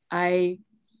that I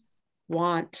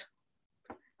want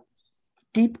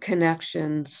deep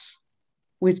connections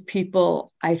with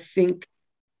people I think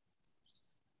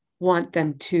want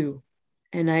them too.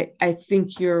 And I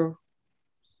think you're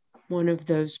one of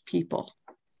those people.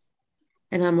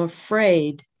 And I'm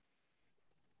afraid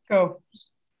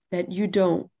that you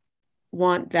don't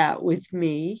want that with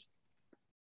me.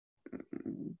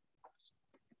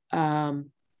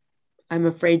 I'm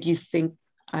afraid you think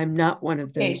I'm not one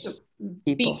of those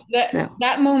people.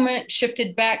 That moment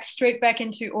shifted straight back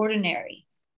into ordinary,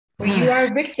 where you are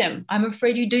a victim. I'm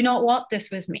afraid you do not want this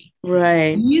with me.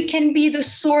 Right. You can be the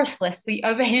source, Leslie,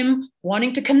 of him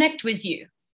wanting to connect with you.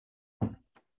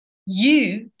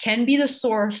 you can be the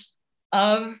source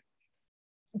of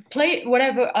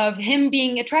of him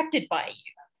being attracted by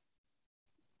you.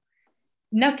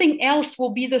 Nothing else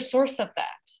will be the source of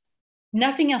that.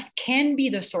 Nothing else can be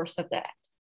the source of that.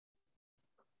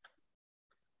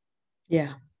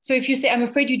 Yeah. So if you say, I'm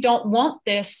afraid you don't want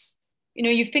this,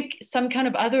 you think some kind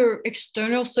of other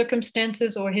external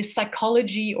circumstances or his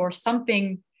psychology or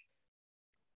something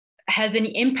has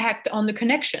any impact on the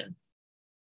connection.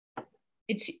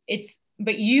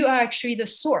 But you are actually the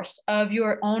source of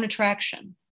your own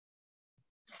attraction.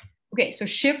 Okay, so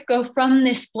go from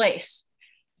this place.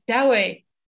 Dawei,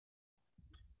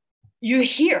 you're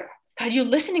here. God, you're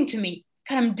listening to me.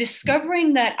 God, I'm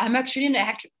discovering that I'm actually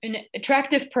an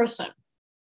attractive person.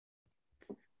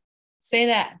 Say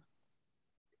that.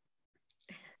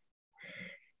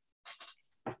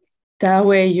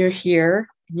 Dawei, you're here.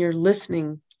 You're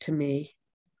listening to me.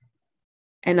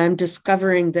 And I'm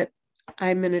discovering that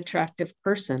I'm an attractive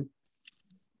person.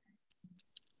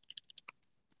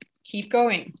 Keep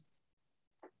going.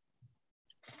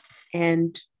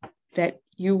 And that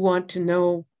you want to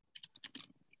know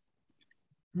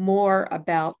more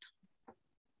about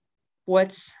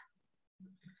what's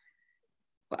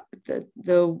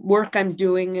the work I'm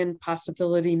doing in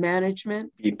possibility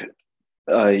management.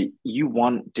 You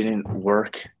want didn't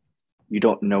work. You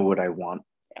don't know what I want,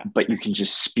 but you can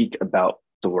just speak about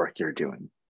the work you're doing.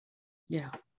 Yeah.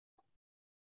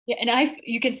 Yeah, and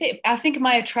you can say, I think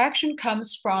my attraction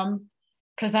comes from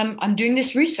because I'm doing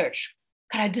this research.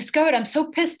 God, I discovered I'm so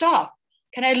pissed off.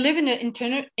 Can I live in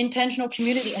an intentional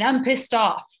community and I'm pissed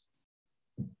off?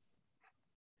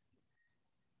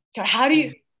 God, how do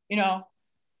you,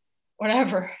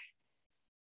 whatever.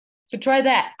 So try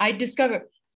that. I discovered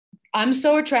I'm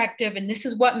so attractive and this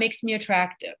is what makes me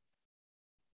attractive.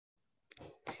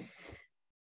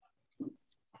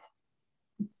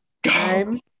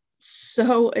 I'm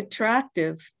so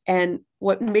attractive. And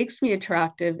what makes me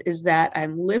attractive is that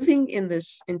I'm living in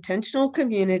this intentional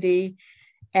community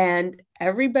and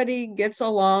everybody gets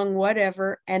along,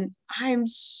 whatever. And I'm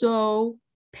so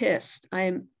pissed.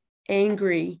 I'm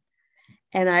angry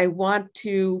and I want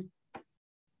to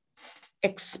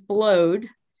explode.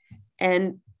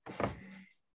 And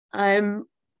I'm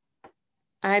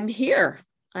here.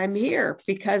 I'm here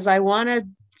because I want to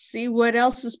see what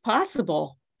else is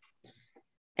possible.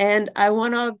 And I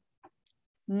want to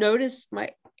notice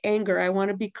my anger. I want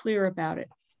to be clear about it.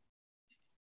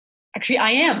 Actually,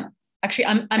 I am. Actually,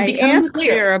 I'm becoming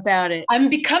clear about it. I'm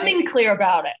becoming clear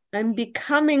about it. I'm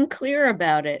becoming clear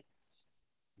about it.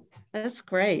 That's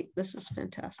great. This is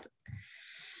fantastic.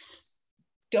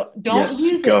 Don't yes,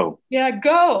 lose go. It. Yeah,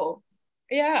 go.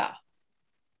 Yeah.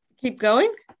 Keep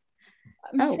going.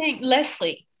 I'm saying,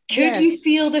 Leslie, could you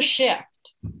feel the shift?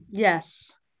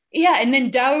 Yes. Yeah, and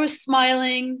then Dawei was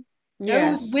smiling. Yes.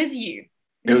 Dawei was with you.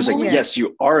 It was like, yes,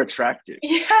 you are attractive.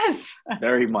 Yes.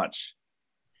 Very much.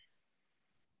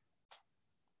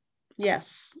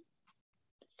 Yes.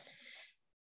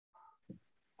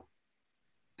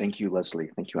 Thank you, Leslie.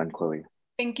 Thank you, Anne-Chloe.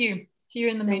 Thank you. See you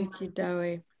in the main. Thank you,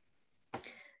 Dawei.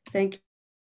 Thank you.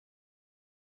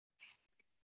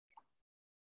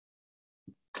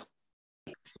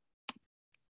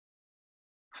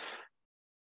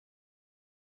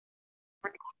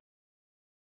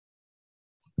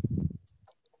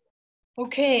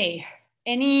 Okay.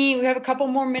 We have a couple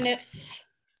more minutes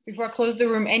before I close the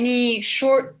room. Any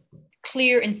short,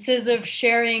 clear, incisive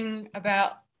sharing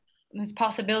about this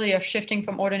possibility of shifting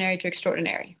from ordinary to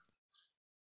extraordinary?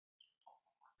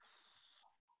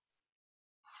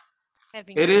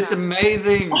 It is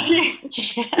amazing.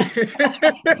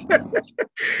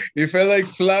 It felt like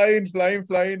flying,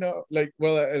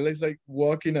 at least like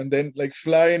walking and then like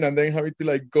flying and then having to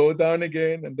like go down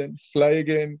again and then fly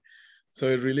again. So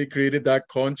it really created that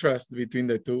contrast between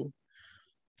the two.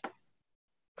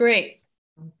 Great.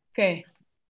 Okay.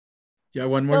 Yeah,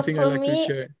 one more thing I'd like to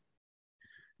share.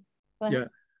 Yeah.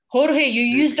 Jorge, you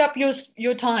used up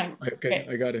your time. Okay,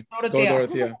 I got it. Dorothea. Go,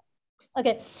 Dorothea.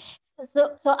 Okay.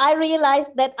 So I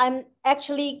realized that I'm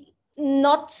actually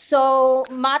not so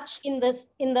much in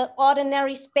the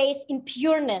ordinary space in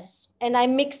pureness, and I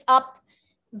mix up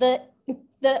the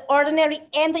ordinary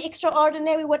and the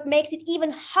extraordinary, what makes it even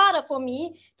harder for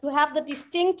me to have the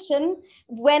distinction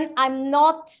when I'm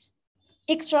not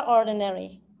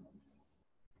extraordinary.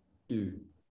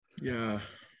 Yeah.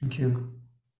 Thank you.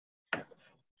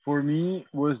 For me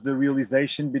was the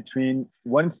realization between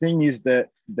one thing is the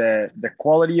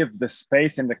quality of the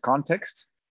space and the context,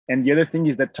 and the other thing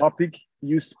is the topic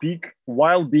you speak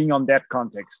while being on that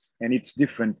context, and it's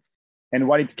different. And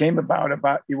what it came about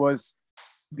it was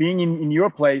being in your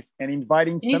place and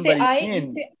inviting somebody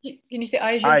in. Can you say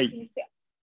I?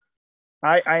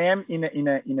 I am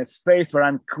in a space where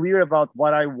I'm clear about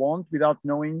what I want without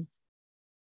knowing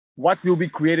what will be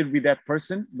created with that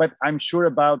person, but I'm sure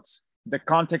about the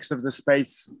context of the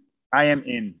space I am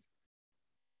in.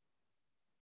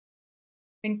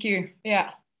 Thank you.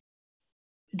 Yeah.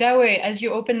 Dawe, as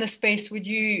you open the space, would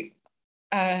you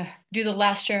do the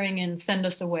last sharing and send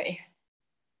us away?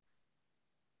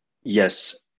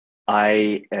 Yes,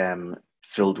 I am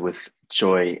filled with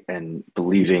joy and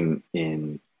believing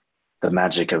in the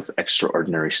magic of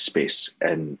extraordinary space.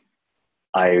 And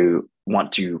I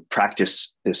want to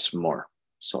practice this more.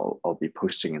 So I'll be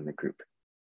posting in the group.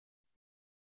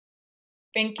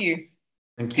 Thank you.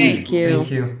 Thank you. Thank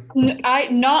you. Thank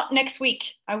you. Not next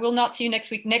week. I will not see you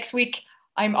next week. Next week,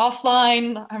 I'm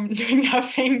offline. I'm doing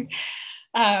nothing.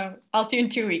 I'll see you in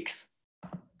 2 weeks.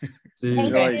 See you.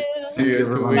 Okay. See you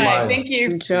in 2 weeks. Bye. Thank you.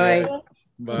 Enjoy. Yes.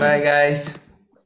 Bye. Bye, guys.